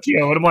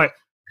Tokyo, and I'm like,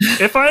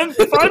 if I'm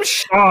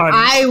Sean,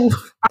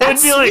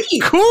 I'd be like,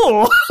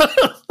 cool.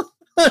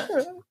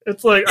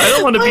 It's like, I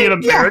don't want to be in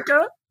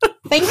America.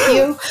 Thank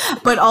you,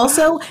 but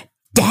also.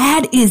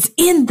 Dad is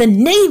in the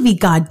Navy,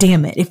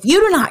 goddammit. If you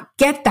do not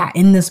get that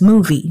in this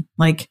movie,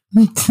 like,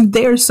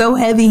 they're so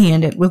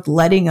heavy-handed with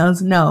letting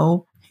us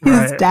know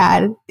his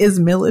dad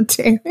is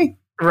military.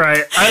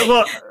 Right.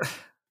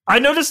 I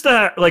noticed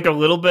that, like, a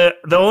little bit.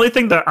 The only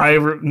thing that I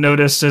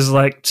noticed is,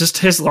 like, just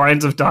his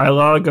lines of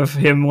dialogue of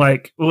him,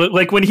 like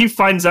when he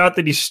finds out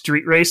that he's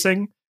street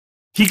racing,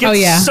 he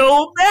gets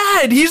so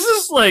mad.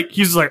 He's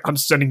like, I'm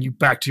sending you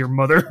back to your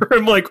mother.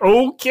 I'm like,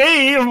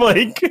 okay. I'm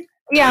like...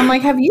 Yeah, I'm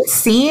like, have you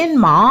seen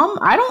Mom?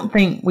 I don't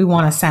think we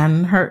want to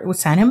send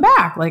him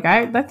back. Like,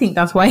 I think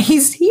that's why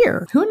he's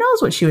here. Who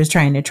knows what she was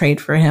trying to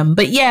trade for him?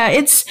 But yeah,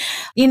 it's,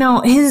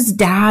 his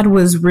dad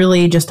was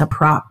really just a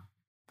prop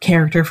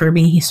character for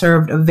me. He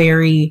served a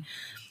very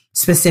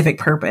specific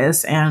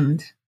purpose,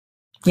 and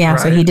yeah,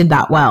 so he did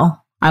that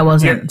well. I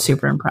wasn't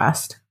super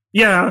impressed.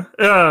 Yeah,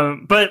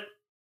 but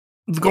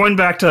going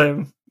back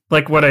to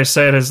like what I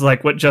said is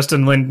like what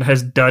Justin Lin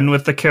has done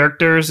with the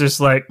characters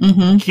is like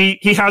he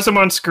has them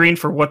on screen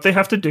for what they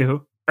have to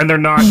do, and they're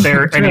not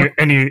there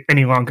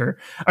any longer.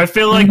 I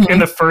feel like in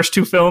the first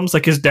two films,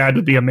 like his dad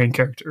would be a main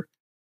character.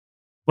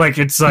 Like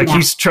it's like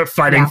he's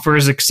fighting for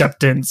his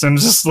acceptance, and I'm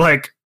just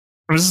like,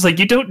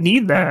 you don't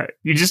need that.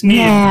 You just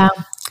need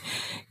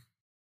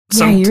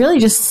you really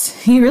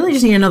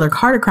just need another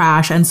car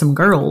crash and some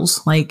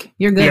girls. Like,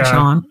 you're good,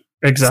 Sean.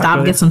 Exactly.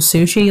 Stop, get some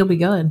sushi, you'll be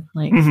good.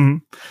 Like,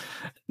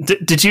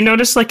 did you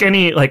notice like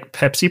any like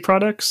Pepsi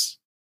products?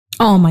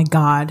 Oh my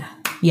god,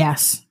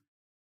 yes.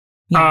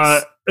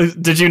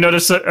 Did you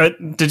notice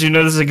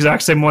the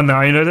exact same one that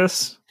I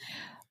noticed?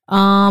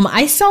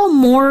 I saw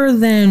more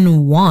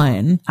than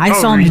one. I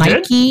saw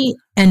Nike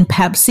and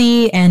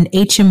Pepsi and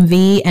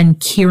HMV and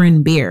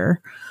Kirin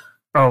beer.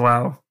 Oh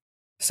wow.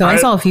 So I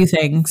saw a few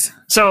things.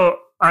 So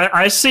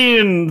I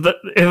seen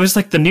it was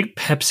like the new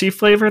Pepsi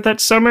flavor that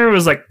summer. It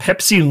was like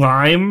Pepsi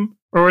Lime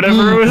or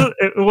whatever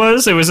it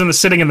was. It was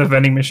sitting in the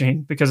vending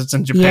machine because it's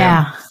in Japan.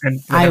 Yeah. And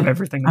they have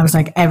everything. I was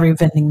like, every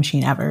vending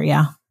machine ever.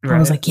 Yeah. Right. I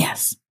was like,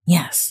 yes.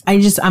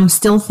 I'm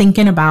still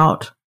thinking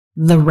about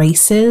the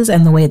races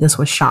and the way this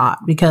was shot,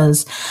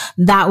 because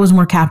that was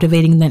more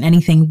captivating than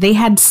anything. They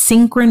had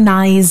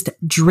synchronized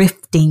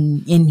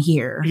drifting in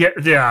here.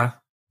 Yeah.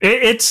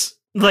 It's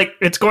like,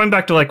 it's going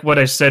back to like what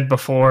I said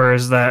before,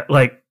 is that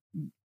like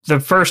the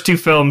first two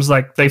films,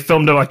 like they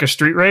filmed it like a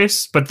street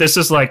race, but this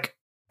is like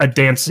a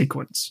dance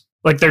sequence.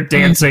 Like they're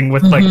dancing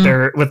with like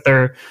the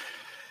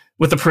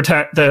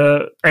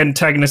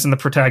antagonist and the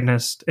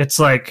protagonist. It's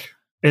like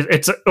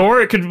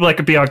or it could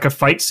like be like a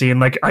fight scene.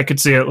 Like I could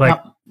see it like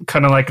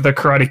kind of like the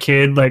Karate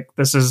Kid. Like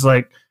this is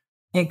like,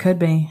 it could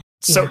be.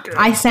 So good.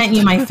 I sent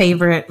you my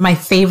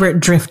favorite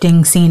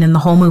drifting scene in the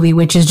whole movie,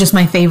 which is just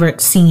my favorite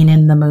scene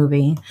in the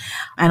movie.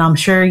 And I'm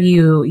sure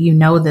you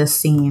know this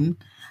scene.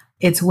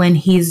 It's when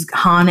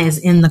Han is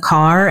in the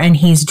car and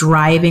he's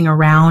driving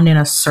around in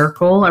a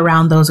circle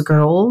around those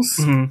girls.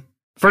 Mm-hmm.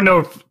 For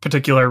no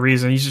particular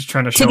reason. He's just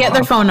trying to get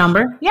their phone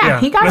number. Yeah,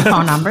 he got a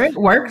phone number. It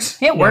worked.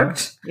 It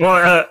worked.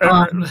 Well,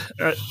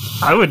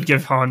 I would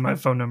give Han my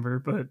phone number,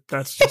 but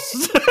that's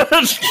just...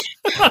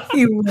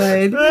 You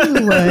would. I'd be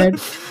like,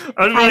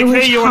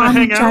 hey, you want to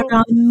hang out?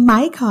 On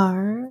my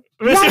car.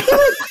 Yeah,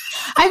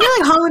 I feel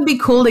like Han would be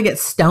cool to get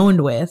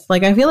stoned with.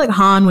 Like, I feel like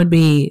Han would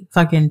be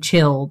fucking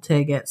chill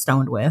to get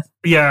stoned with.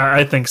 Yeah,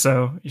 I think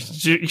so.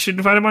 You should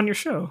invite him on your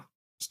show.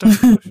 Stone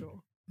Social.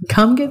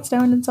 Come get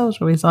stoned and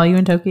social. We saw you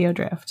in Tokyo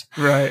Drift.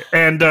 Right.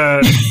 And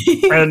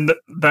and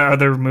the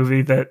other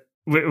movie that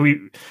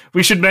we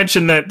should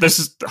mention that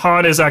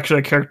Han is actually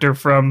a character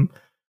from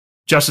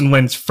Justin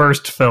Lin's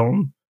first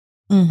film.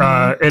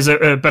 Is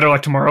it Better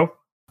Luck Tomorrow?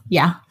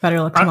 Yeah, Better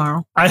Luck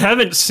Tomorrow. I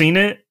haven't seen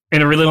it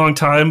in a really long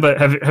time,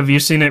 but have you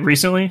seen it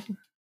recently?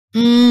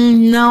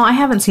 No, I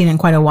haven't seen it in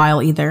quite a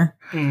while either.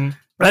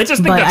 I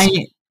just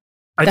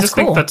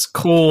think that's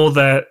cool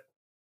that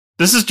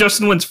this is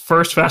Justin Lin's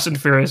first Fast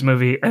and Furious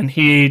movie, and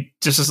he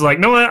just is like,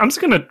 no, I'm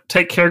just going to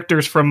take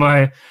characters from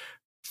my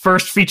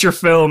first feature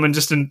film and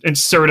just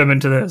insert them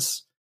into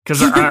this.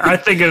 Because I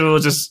think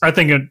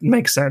it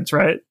makes sense,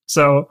 right?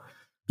 So,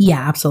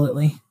 yeah,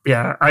 absolutely.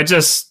 Yeah, I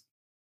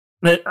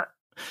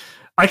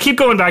keep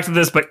going back to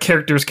this, but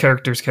characters.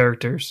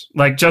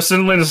 Like,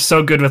 Justin Lin is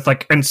so good with,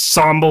 like,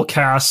 ensemble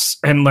casts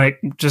and,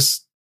 like,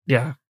 just,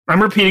 yeah.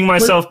 I'm repeating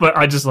myself, but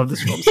I just love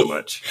this film so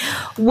much.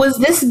 Was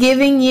this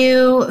giving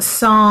you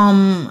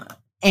some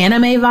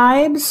anime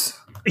vibes?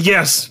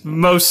 Yes,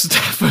 most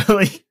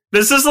definitely.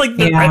 This is like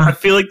I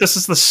feel like this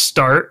is the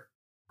start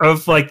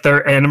of like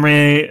their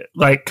anime,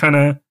 like kind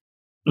of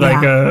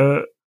like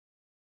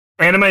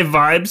anime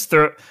vibes.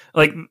 They're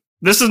like,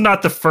 this is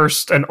not the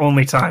first and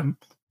only time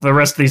the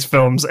rest of these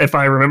films, if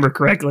I remember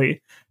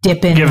correctly,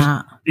 dip in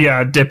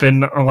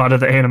a lot of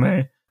the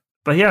anime.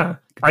 But yeah,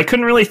 I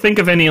couldn't really think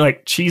of any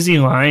like cheesy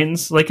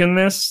lines like in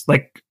this.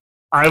 Like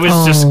I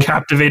was just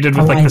captivated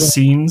with like the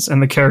scenes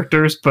and the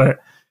characters, but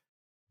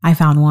I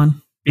found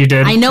one. You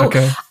did? I know.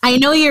 Okay. I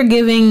know you're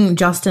giving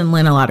Justin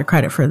Lin a lot of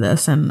credit for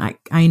this, and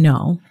I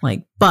know,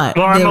 like, but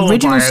I'm a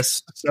little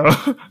biased,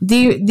 so.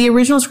 the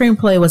original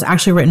screenplay was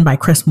actually written by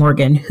Chris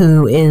Morgan,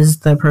 who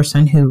is the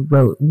person who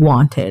wrote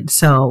Wanted.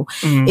 So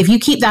if you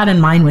keep that in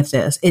mind with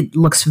this, it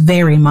looks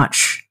very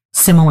much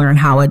similar in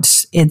how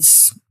it's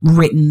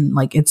written,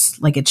 like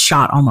it's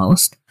shot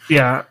almost.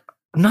 Yeah,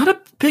 I'm not a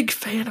big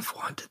fan of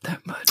Wanted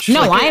that much.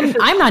 No, like,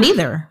 I'm not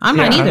either. I'm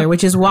not either,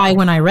 which is why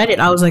when I read it,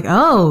 I was like,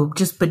 oh,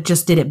 just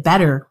did it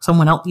better.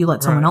 Someone else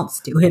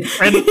do it.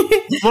 And,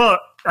 well,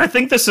 I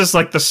think this is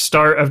like the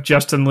start of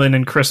Justin Lin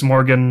and Chris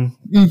Morgan,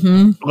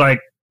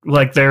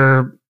 like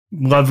their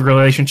love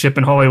relationship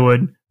in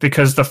Hollywood,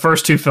 because the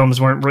first two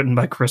films weren't written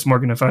by Chris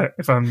Morgan,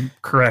 if I'm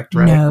correct,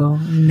 right?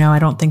 No, I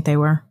don't think they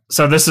were.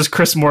 So this is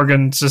Chris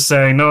Morgan just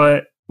saying, no,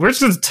 what? We're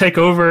just going to take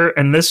over,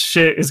 and this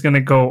shit is going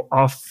to go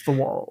off the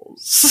walls.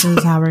 This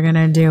is how we're going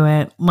to do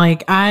it.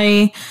 Like,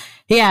 I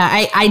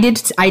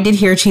did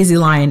hear a cheesy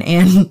line,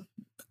 and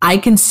I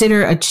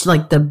consider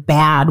the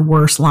bad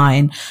worst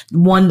line,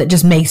 one that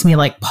just makes me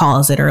like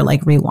pause it or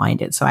like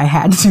rewind it. So I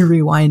had to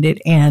rewind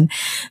it. And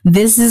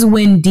this is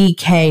when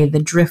DK,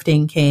 the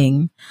drifting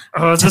king,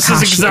 this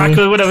is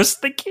exactly what I was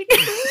thinking.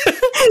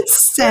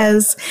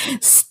 says,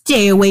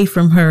 "Stay away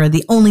from her.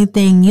 The only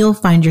thing you'll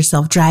find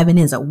yourself driving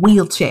is a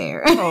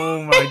wheelchair."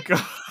 Oh my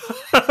God.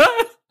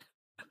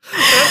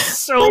 That's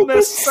so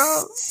messed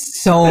up.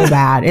 So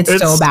bad. It's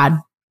so bad.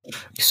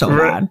 So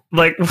bad.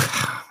 Like,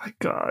 oh my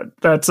God.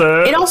 This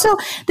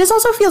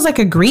also feels like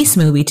a Grease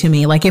movie to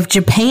me. Like, if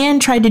Japan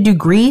tried to do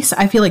Grease,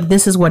 I feel like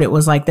this is what it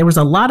was like. There was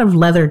a lot of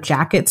leather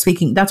jackets.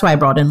 That's why I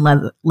brought in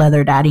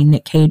leather daddy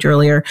Nick Cage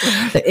earlier.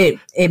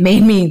 It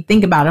made me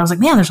think about it. I was like,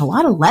 man, there's a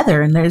lot of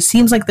leather, and there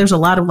seems like there's a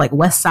lot of like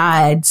West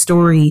Side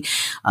Story,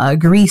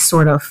 Grease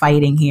sort of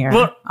fighting here.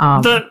 Well,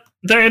 the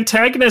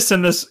antagonist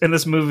in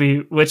this movie,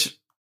 which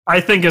I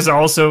think is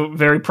also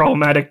very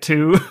problematic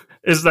too,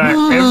 is that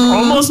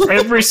almost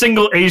every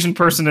single Asian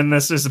person in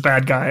this is a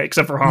bad guy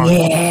except for Han.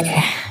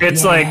 Yeah,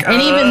 it's like,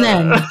 and even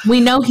then, we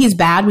know he's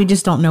bad. We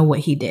just don't know what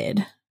he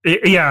did.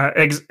 Yeah,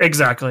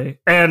 exactly.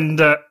 And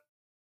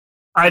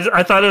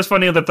I thought it was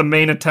funny that the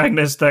main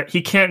antagonist, that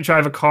he can't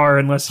drive a car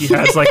unless he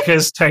has like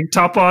his tank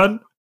top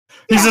on.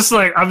 He's just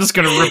like, I'm just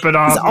gonna rip it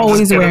off. He's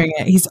always wearing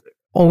it. He's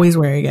always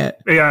wearing it.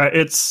 Yeah,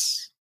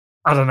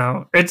 I don't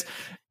know.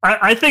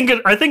 I think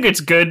it's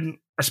good,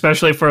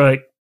 especially for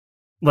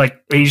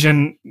like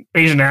Asian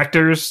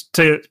actors,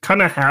 to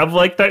kind of have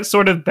like that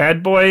sort of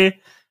bad boy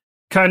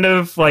kind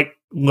of like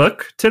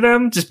look to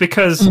them, just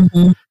because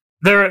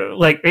they're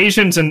like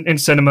Asians in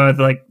cinema,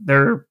 like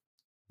they're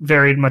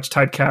very much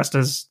typecast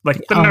as like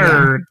the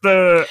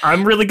nerd,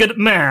 I'm really good at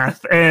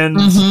math, and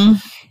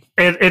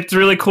it's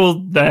really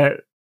cool that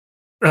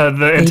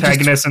the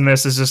antagonist in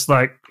this is just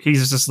like,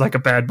 he's just like a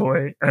bad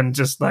boy, and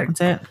just like,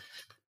 that's it.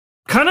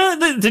 Kind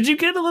of. Did you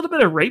get a little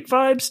bit of rape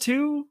vibes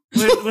too?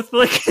 With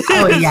like,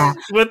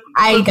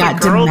 I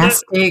got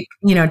domestic,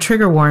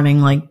 trigger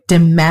warning, like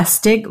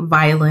domestic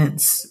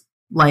violence,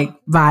 like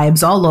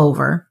vibes all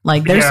over.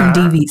 Like there's some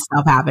DV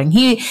stuff happening.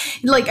 He,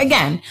 like,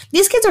 again,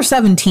 these kids are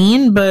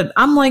 17, but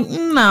I'm like,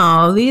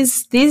 no,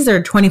 these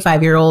are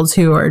 25-year-olds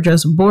who are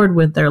just bored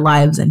with their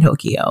lives in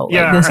Tokyo.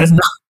 Like, this is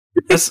not.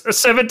 A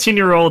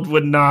 17-year-old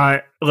would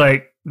not,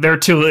 like, they're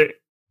too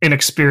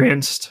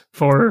inexperienced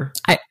for.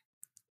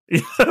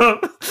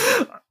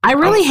 I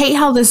really hate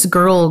how this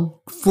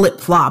girl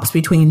flip-flops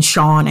between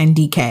Sean and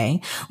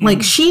DK.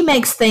 Like, she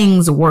makes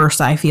things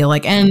worse, I feel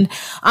like. And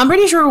I'm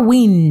pretty sure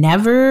we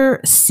never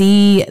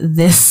see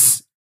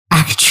this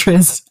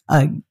actress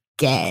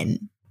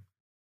again.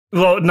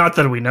 Well, not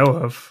that we know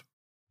of.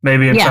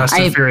 Maybe in Fast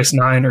and Furious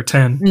 9 or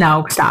 10.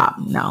 No, stop.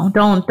 No,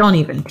 don't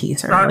even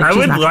tease her. Like, I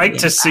would like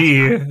to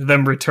see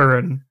them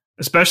return,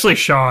 especially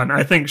Sean.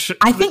 I think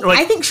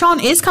Sean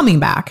is coming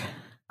back.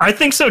 I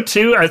think so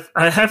too.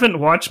 I haven't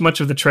watched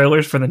much of the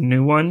trailers for the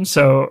new one,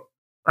 so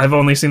I've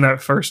only seen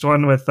that first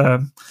one with.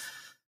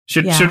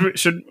 Should we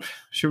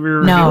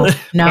reveal it?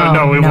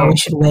 No, we won't. We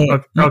should wait.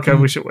 Okay,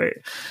 we should wait.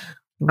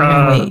 We're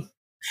gonna wait.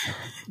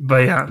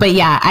 But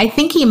yeah, I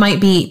think he might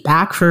be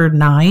back for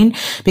 9,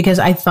 because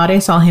I thought I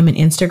saw him in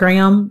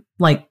Instagram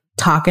like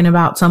talking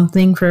about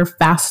something for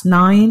Fast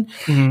 9,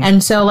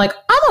 and so like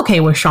I'm okay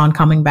with Sean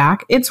coming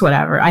back. It's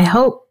whatever. I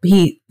hope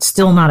he's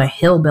still not a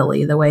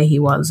hillbilly the way he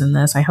was in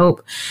this. I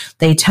hope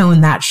they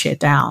tone that shit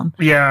down.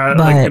 Yeah,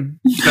 like a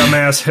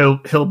dumbass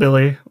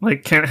hillbilly.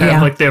 Like, can't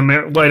have like the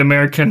white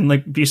American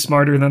like be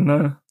smarter than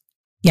the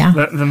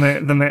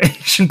than the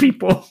Asian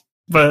people.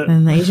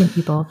 And the Asian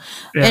people.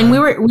 Yeah. And we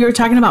were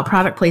talking about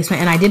product placement,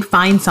 and I did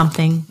find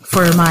something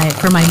for my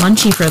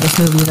munchie for this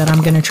movie that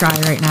I'm going to try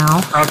right now.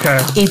 Okay.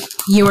 If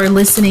you are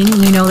listening,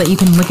 you know that you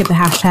can look at the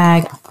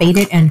hashtag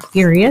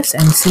 #FadedandFurious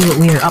and see what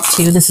we are up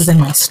to. This is in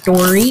my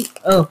story.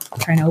 Oh, I'm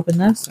trying to open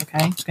this.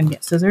 Okay, I'm just going to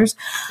get scissors.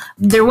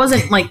 There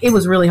wasn't, like, it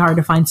was really hard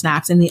to find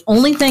snacks, and the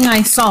only thing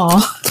I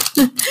saw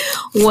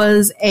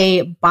was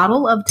a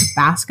bottle of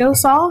Tabasco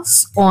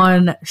sauce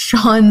on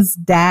Sean's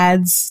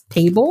dad's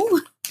table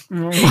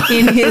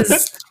in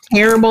his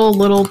terrible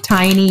little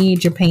tiny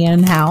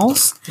Japan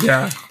house.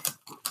 Yeah.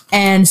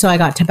 And so I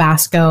got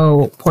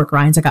Tabasco pork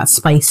rinds. I got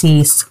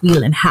spicy,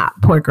 sweet, and hot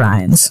pork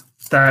rinds.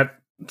 That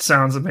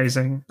sounds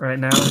amazing right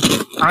now.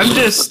 I'm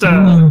just,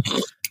 I'm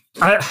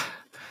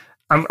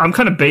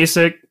kind of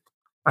basic.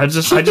 I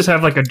just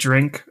have like a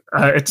drink.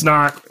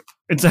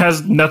 It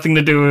has nothing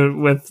to do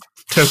with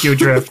Tokyo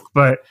Drift,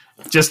 but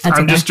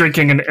I'm just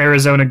drinking an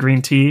Arizona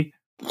green tea.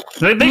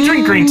 They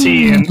drink green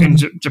tea in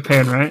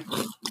Japan, right?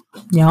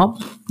 Yep.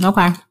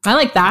 Okay. I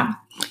like that.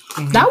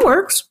 That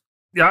works.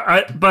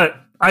 Yeah, but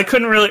I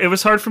couldn't really. It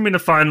was hard for me to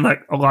find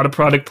like a lot of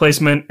product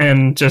placement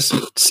and just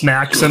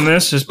snacks in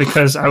this, just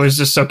because I was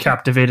just so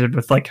captivated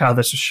with like how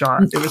this was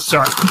shot. It was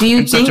shot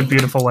in such a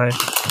beautiful way.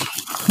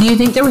 Do you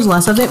think there was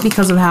less of it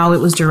because of how it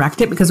was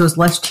directed? Because it was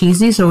less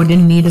cheesy, so it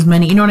didn't need as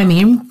many. You know what I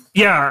mean?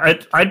 Yeah,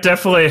 I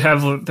definitely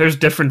have. There's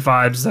different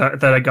vibes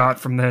that I got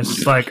from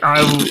this. Like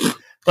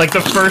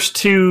the first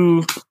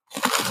two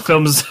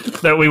films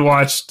that we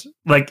watched.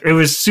 Like it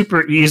was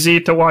super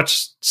easy to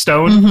watch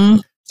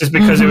Stoned, just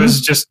because it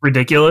was just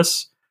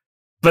ridiculous.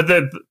 But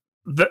the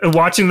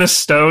watching this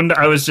Stoned,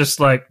 I was just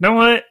like, you know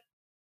what?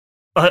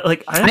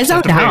 Like I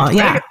zoned out.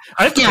 Yeah,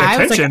 I have to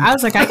pay attention. I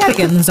was like, I gotta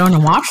get in the zone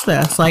and watch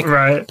this. Like,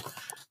 right.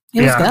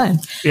 It was good.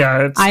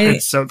 Yeah,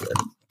 it's so good.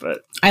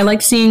 But I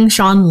like seeing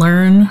Sean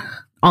learn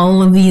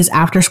all of these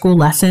after school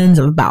lessons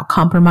about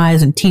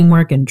compromise and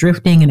teamwork and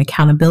drifting and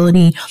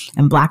accountability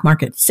and black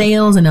market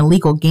sales and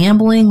illegal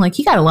gambling. Like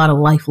he got a lot of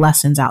life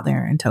lessons out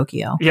there in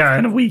Tokyo. Yeah,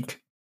 in a week.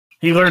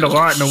 He learned a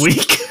lot in a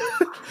week.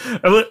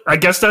 I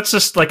guess that's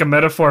just like a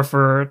metaphor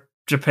for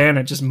Japan.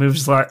 It just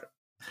moves like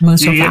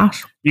so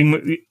fast.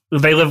 They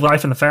live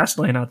life in the fast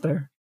lane out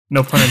there.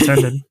 No pun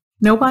intended.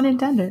 No pun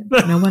intended.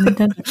 No pun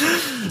intended.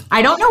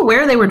 I don't know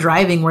where they were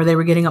driving, where they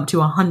were getting up to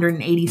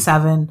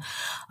 187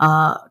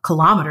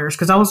 kilometers.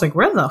 Because I was like,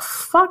 where the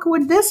fuck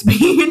would this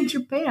be in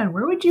Japan?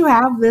 Where would you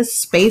have this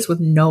space with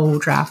no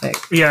traffic?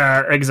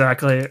 Yeah,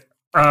 exactly.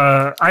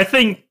 I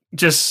think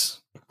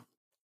just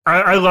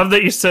I love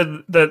that you said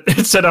that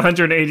it said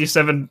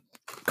 187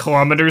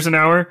 kilometers an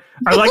hour.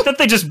 I like that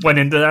they just went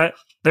into that.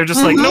 They're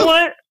just like, you know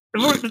what?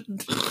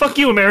 Fuck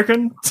you,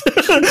 American.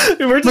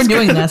 we're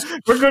doing this.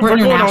 We're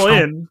going all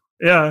in.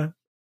 Yeah.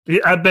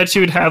 I bet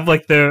you would have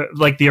like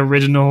the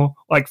original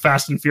like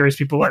Fast and Furious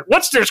people like,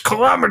 what's this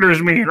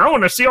kilometers mean? I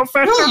want to see how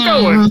fast they're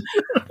going.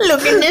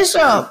 Looking this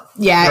up.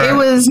 Yeah, right. It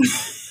was.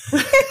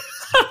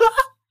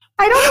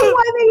 I don't know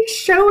why they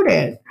showed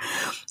it.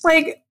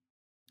 Like,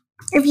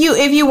 if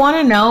you want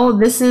to know,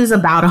 this is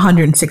about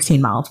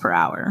 116 miles per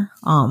hour.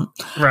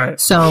 Right.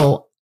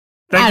 So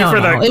thank you for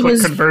that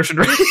quick conversion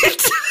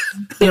rate.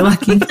 You're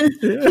lucky.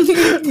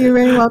 You're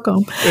very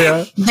welcome.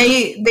 Yeah.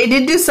 They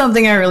did do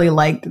something I really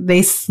liked.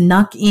 They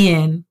snuck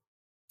in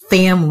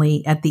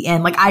family at the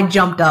end. Like I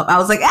jumped up. I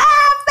was like,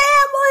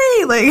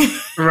 family.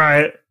 Like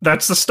right.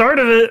 That's the start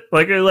of it.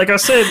 Like I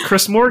said,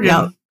 Chris Morgan.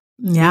 Yep.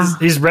 Yeah.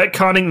 He's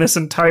retconning this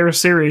entire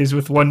series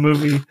with one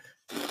movie.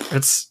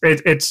 It's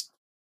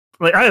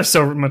like I have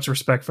so much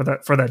respect for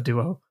that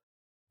duo.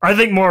 I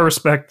think more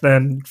respect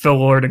than Phil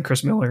Lord and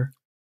Chris Miller.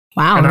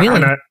 Wow, and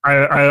really?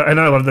 I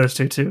love those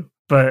two too.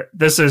 But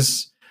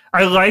what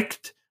I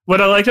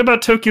liked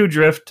about Tokyo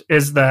Drift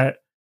is that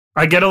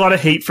I get a lot of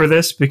hate for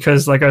this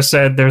because, like I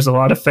said, there's a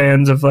lot of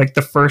fans of like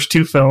the first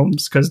two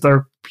films because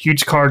they're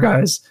huge car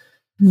guys.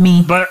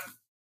 Me. But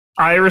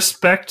I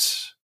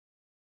respect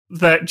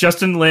that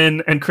Justin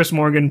Lin and Chris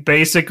Morgan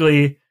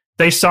basically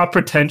they saw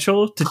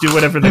potential to do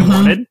whatever they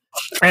wanted,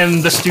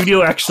 and the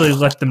studio actually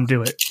let them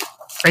do it.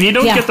 And you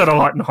don't get that a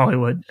lot in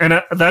Hollywood.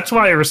 And that's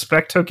why I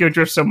respect Tokyo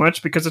Drift so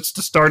much, because it's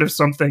the start of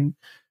something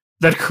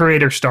that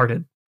creator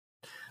started.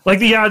 Like,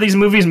 these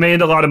movies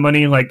made a lot of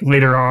money, like,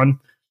 later on.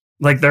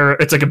 Like,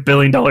 it's like $1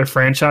 billion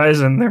franchise,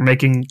 and they're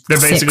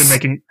basically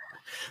making...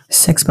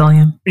 $6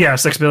 billion. Yeah,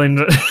 $6 billion.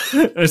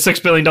 A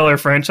 $6 billion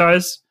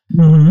franchise.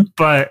 Mm-hmm.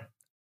 But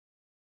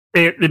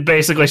it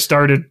basically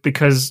started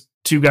because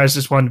two guys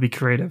just wanted to be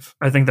creative.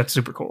 I think that's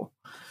super cool.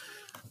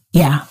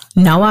 Yeah,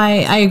 no,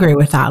 I agree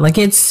with that. Like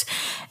it's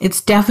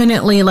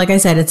definitely, like I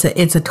said,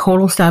 it's a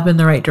total step in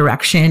the right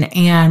direction.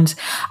 And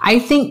I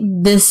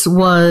think this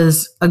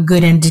was a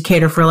good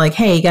indicator for like,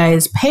 hey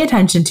guys, pay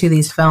attention to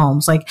these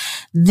films. Like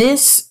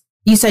this,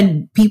 you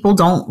said people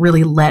don't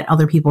really let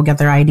other people get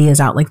their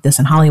ideas out like this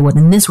in Hollywood.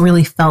 And this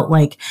really felt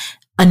like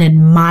an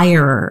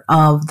admirer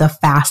of the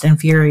Fast and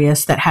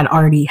Furious that had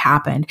already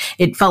happened.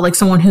 It felt like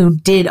someone who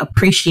did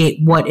appreciate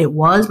what it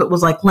was, but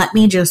was like, let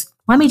me just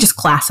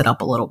class it up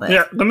a little bit.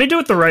 Yeah, let me do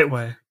it the right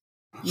way.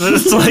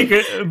 It's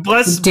like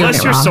bless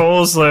your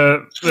souls.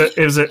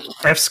 Is it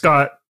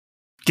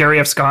Gary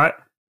F. Scott,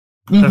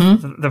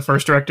 the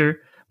first director?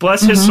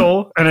 Bless his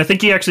soul, and I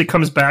think he actually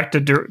comes back to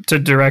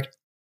direct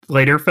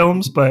later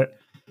films, but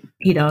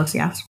he does.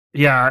 Yes.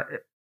 Yeah,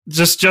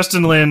 just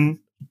Justin Lin.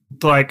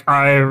 Like,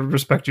 I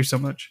respect you so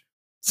much.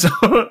 So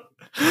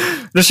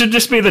this should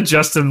just be the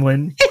Justin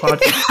Lin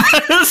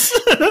podcast.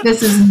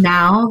 This is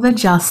now the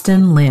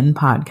Justin Lin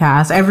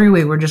podcast. Every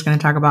week we're just going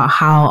to talk about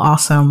how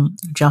awesome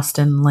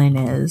Justin Lin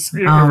is.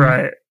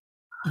 Right.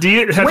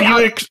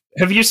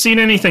 Have you seen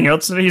anything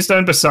else that he's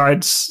done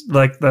besides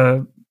like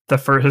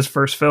his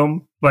first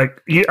film?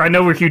 Like, I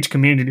know we're huge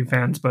Community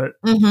fans, but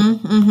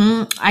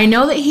I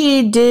know that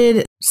he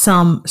did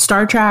some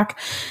Star Trek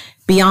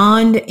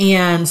Beyond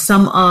and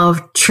some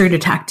of True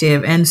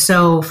Detective. And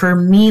so for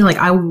me, like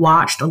I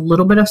watched a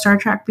little bit of Star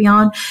Trek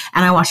Beyond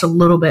and I watched a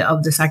little bit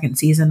of the second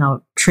season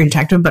of True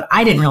Detective, but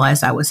I didn't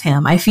realize that was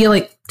him. I feel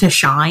like to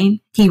shine,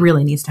 he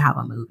really needs to have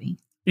a movie.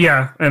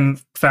 Yeah.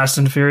 And Fast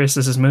and Furious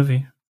is his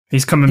movie.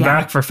 He's coming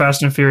back for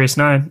Fast and Furious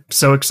 9.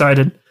 So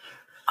excited.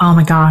 Oh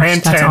my gosh,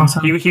 and that's 10.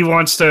 awesome. He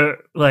wants to,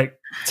 like,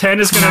 10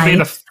 is going to be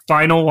the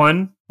final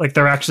one. Like,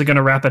 they're actually going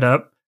to wrap it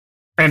up.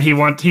 And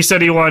he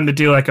said he wanted to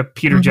do like a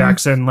Peter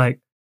Jackson, like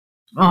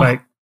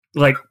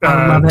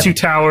Two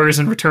Towers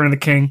and Return of the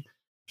King,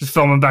 just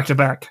film them back to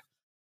back.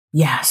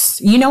 Yes.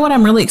 You know what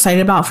I'm really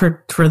excited about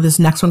for this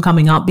next one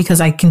coming up,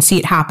 because I can see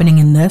it happening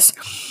in this.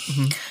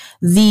 Mm-hmm.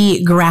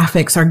 The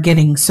graphics are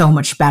getting so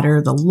much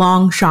better. The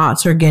long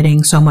shots are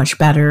getting so much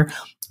better.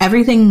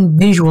 Everything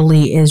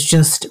visually is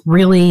just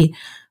really,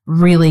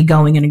 really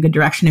going in a good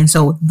direction. And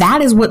so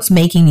that is what's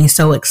making me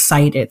so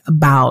excited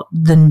about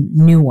the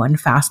new one,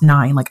 Fast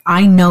 9. Like,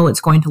 I know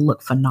it's going to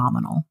look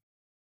phenomenal.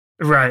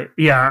 Right.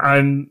 Yeah.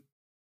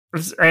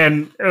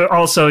 And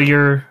also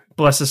your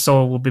Bless His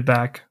Soul will be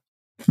back.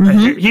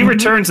 Mm-hmm. He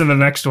returns in the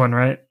next one,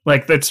 right?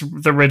 Like, that's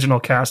the original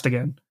cast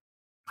again.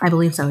 I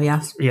believe so,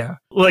 yes. Yeah.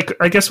 Like,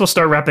 I guess we'll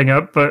start wrapping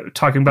up, but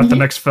talking about the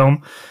next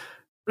film.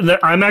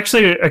 I'm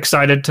actually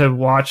excited to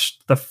watch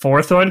the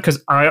fourth one,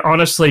 because I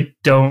honestly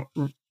don't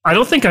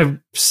think I've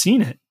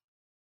seen it.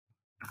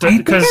 I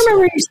think I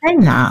remember you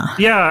saying that.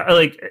 Yeah,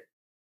 like,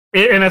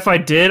 and if I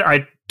did,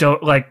 I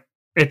don't, like,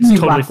 it's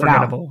totally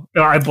forgettable.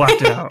 I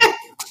blacked it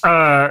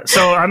out.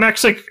 So I'm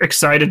actually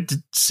excited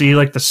to see,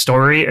 like, the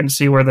story and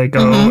see where they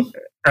go,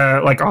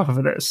 like, off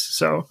of this.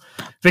 So,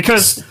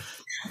 because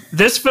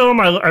this film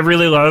I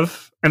really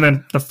love, and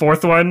then the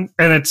fourth one,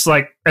 and it's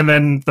like, and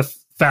then the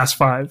Fast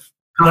Five.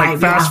 Like,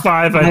 Fast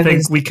Five, I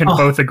think we can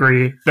both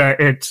agree that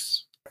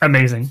it's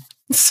amazing.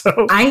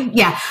 So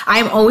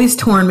I'm always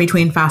torn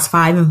between Fast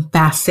 5 and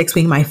Fast 6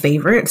 being my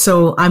favorite.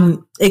 So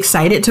I'm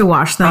excited to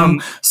watch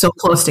them so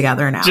close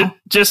together now.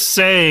 Just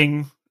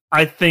saying,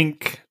 I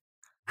think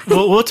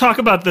we'll talk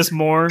about this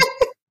more.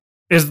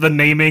 Is the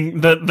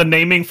naming the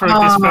naming for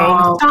this film?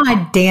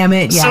 God damn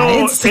it!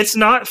 Yeah, so it's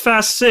not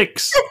Fast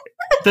 6.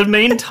 The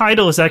main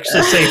title is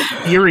actually say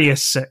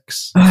Furious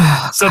 6.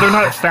 So they're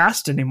not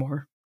fast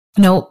anymore.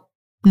 Nope.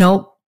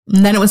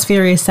 And then it was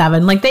Furious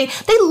 7. Like, they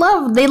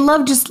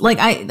love just, like,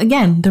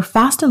 they're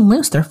fast and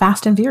loose. They're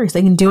fast and furious.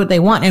 They can do what they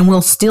want, and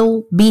we'll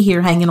still be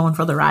here hanging on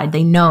for the ride.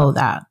 They know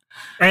that.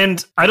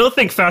 And I don't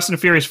think Fast and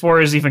Furious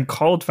 4 is even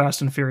called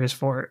Fast and Furious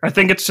 4. I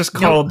think it's just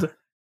called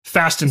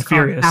Fast and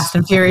Furious. Fast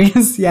and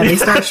Furious. Yeah, they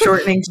start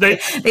shortening. they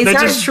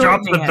just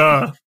dropped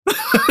the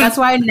That's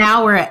why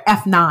now we're at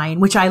F9,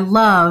 which I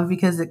love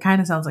because it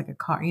kind of sounds like a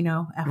car, you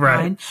know, F9.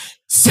 Right.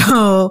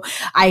 So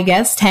I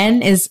guess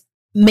 10 is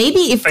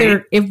maybe if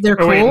they're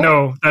cool. Wait,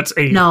 no, that's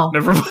 8. No,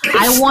 never mind.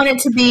 I want it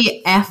to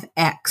be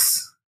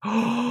FX.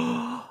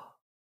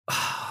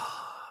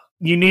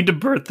 You need to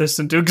birth this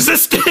into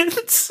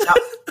existence.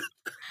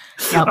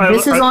 Yep.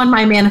 This is on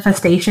my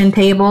manifestation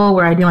table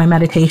where I do my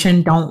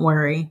meditation. Don't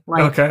worry.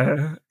 Like, okay.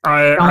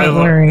 Don't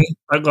worry.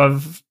 I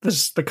love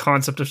the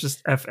concept of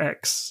just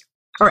FX.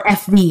 Or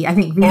FV. I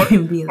think V.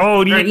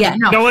 No,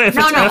 if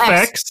it's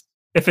FX,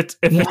 if it's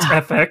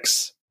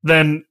FX,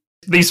 then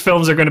these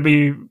films are going to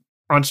be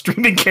on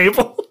streaming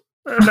cable.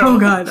 No. Oh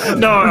God.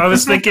 No, I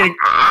was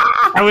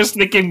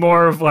thinking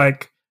more of,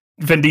 like,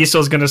 Vin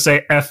Diesel's going to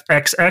say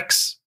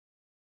FXX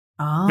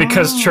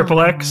because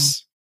Triple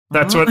X.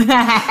 That's what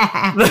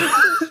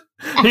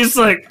he's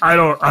like. I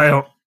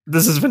don't.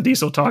 This is Vin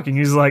Diesel talking.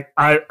 He's like,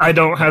 I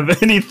don't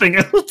have anything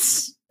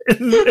else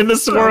in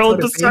this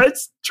world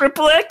besides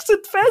Triple X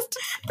and Fast.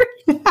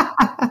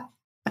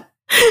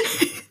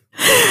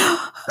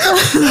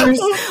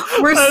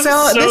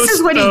 This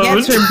is what he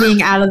gets for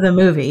being out of the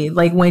movie.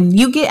 Like, when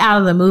you get out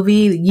of the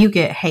movie, you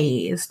get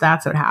hazed.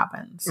 That's what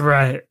happens.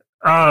 Right.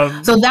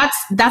 So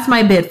that's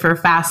my bid for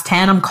Fast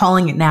 10. I'm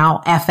calling it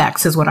now.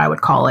 FX is what I would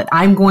call it.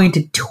 I'm going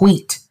to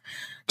tweet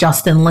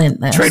Justin Lin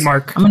this.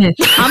 Trademark. I'm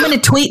gonna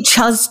tweet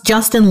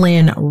Justin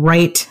Lin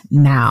right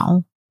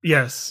now.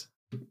 Yes.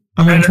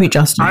 I'm gonna tweet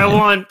Justin. I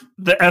want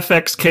the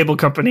FX cable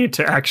company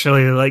to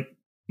actually, like,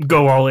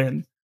 go all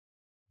in.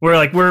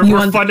 We're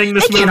funding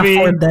this movie. Can't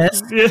afford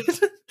this.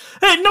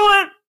 Hey, you know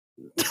what?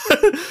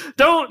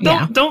 Don't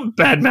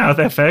badmouth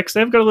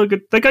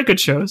FX. They got good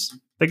shows.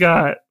 They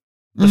got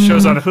the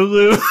shows on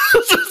Hulu.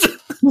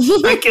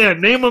 I can't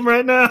name them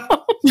right now.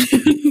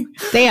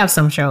 They have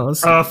some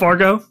shows.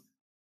 Fargo.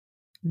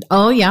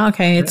 Oh yeah,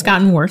 okay. It's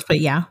gotten worse, but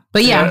yeah.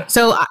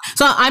 So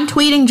I'm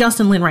tweeting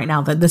Justin Lin right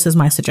now that this is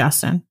my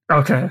suggestion.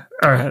 Okay,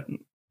 all right.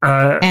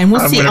 And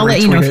we'll see. I'll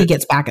let you know if he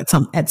gets back at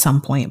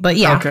some point. But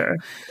yeah. Okay.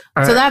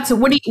 Right. So that's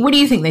what do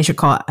you think they should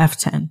call it?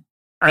 F10?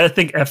 I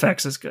think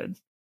FX is good.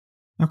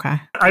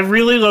 Okay. I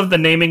really love the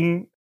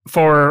naming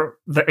for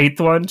the 8th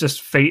one,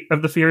 just Fate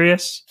of the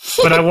Furious.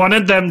 But I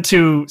wanted them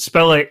to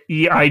spell it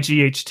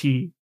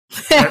EIGHT.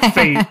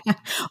 Fate.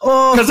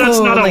 Because that's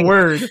not a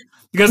word.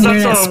 Because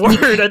that's not a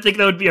word. I think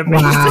that would be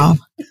amazing. Wow.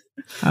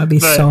 That would be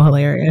so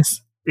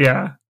hilarious.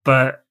 Yeah,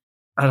 but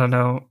I don't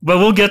know. But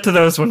we'll get to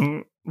those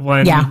when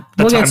we'll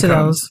get to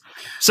those.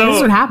 So this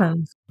is what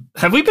happens.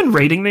 Have we been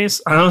rating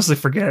these? I honestly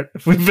forget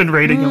if we've been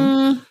rating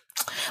them.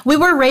 We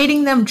were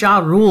rating them Ja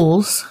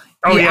Rules.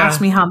 You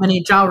asked me how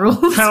many Ja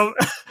Rules.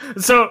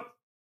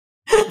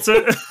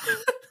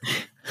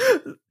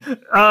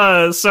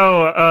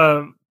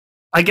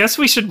 I guess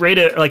we should rate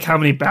it like how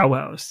many Bow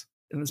Wows.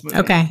 in this movie.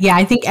 Okay. Yeah,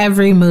 I think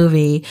every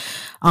movie. Pick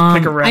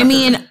a rapper. I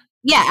mean,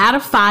 yeah, out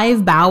of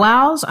 5 Bow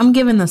Wows, I'm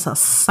giving this a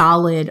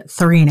solid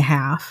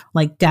 3.5.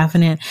 Like,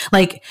 definite.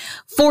 Like,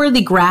 for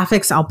the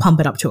graphics, I'll pump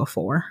it up to a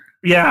 4.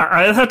 Yeah,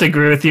 I have to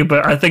agree with you,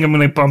 but I think I'm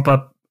going to bump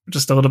up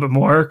just a little bit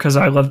more because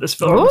I love this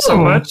film so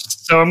much.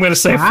 So I'm going to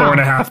say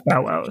 4.5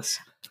 Bow Wows.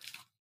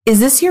 Is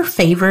this your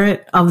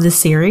favorite of the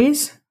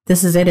series?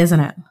 This is it, isn't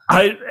it?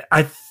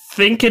 I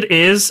think it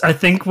is. I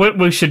think what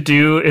we should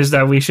do is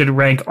that we should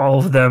rank all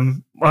of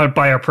them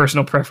by our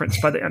personal preference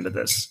by the end of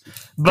this.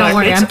 But don't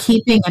worry, I'm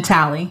keeping a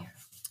tally.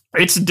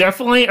 It's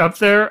definitely up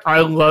there. I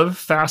love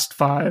Fast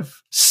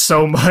 5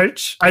 so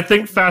much. I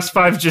think Fast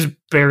 5 just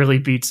barely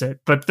beats it.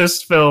 But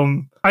this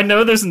film, I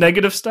know there's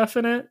negative stuff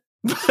in it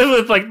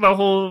with like the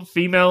whole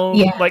female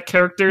like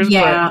characters.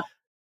 Yeah.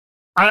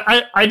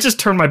 But I just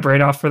turn my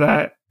brain off for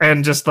that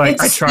and just like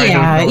I try to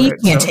ignore it. You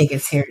can't take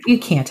it serious. You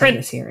can't take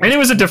it serious. And it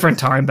was a different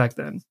time back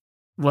then.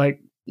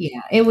 Like,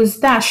 yeah, it was,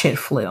 that shit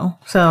flew.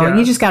 So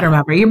you just got to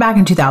remember, you're back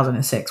in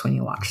 2006 when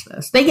you watch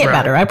this. They get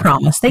better, I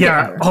promise. They get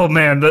better. Oh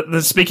man,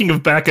 the speaking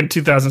of back in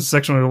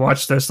 2006 when we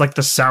watched this, like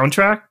the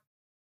soundtrack,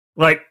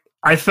 like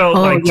I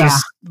felt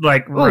just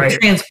like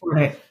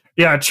transported.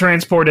 Yeah,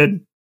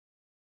 transported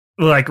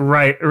like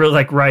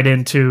right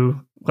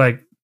into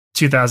like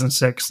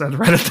 2006. That's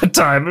right at the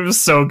time. It was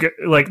so good.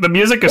 Like the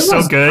music is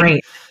so good,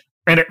 great.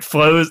 And it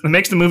flows. It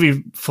makes the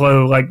movie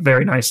flow like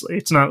very nicely.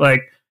 It's not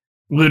like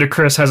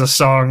Ludacris has a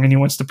song and he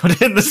wants to put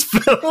it in this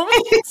film.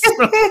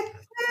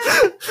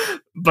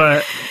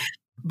 But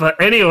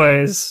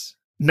anyways,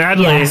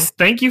 Natalie,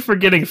 thank you for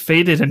getting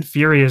Faded and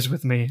Furious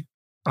with me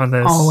on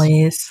this.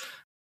 Always.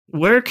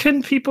 Where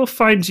can people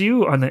find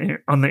you on the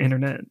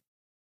internet?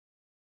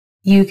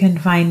 You can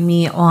find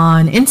me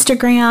on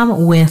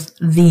Instagram with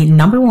the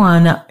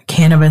 #1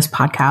 cannabis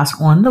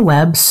podcast on the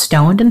web,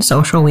 Stoned and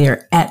Social. We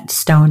are at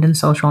Stoned and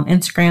Social on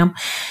Instagram.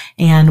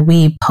 And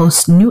we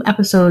post new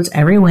episodes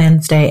every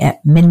Wednesday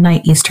at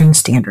midnight Eastern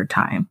Standard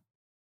Time.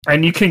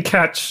 And you can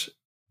catch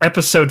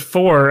episode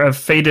 4 of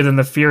Faded and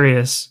the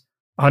Furious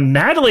on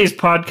Natalie's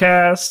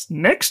podcast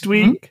next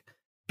week. Mm-hmm.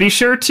 Be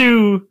sure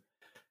to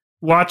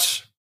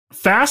watch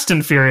Fast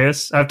and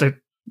Furious. I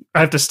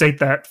have to state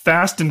that.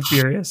 Fast and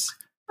Furious.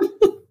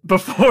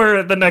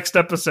 Before the next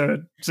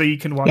episode, so you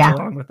can watch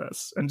along with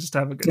us and just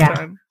have a good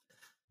time.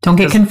 Don't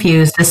get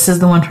confused. This is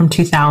the one from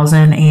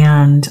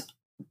 2011.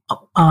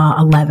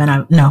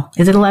 No,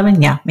 is it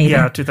 11? Yeah, maybe.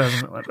 Yeah,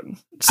 2011.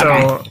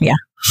 So,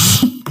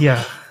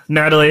 yeah.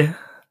 Natalie,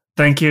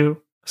 thank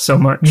you so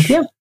much. Thank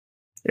you.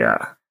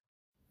 Yeah.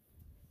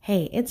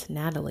 Hey, it's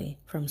Natalie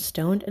from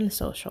Stoned and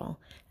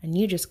Social, and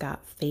you just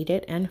got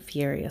Faded and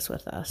Furious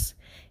with us.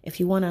 If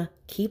you want to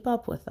keep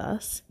up with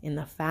us in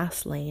the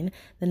fast lane,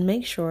 then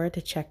make sure to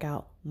check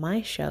out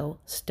my show,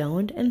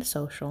 Stoned and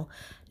Social,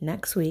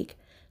 next week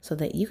so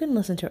that you can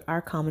listen to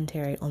our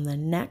commentary on the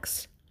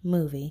next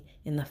movie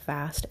in the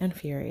Fast and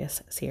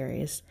Furious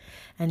series.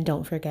 And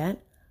don't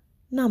forget,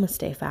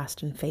 namaste,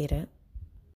 fast and faded.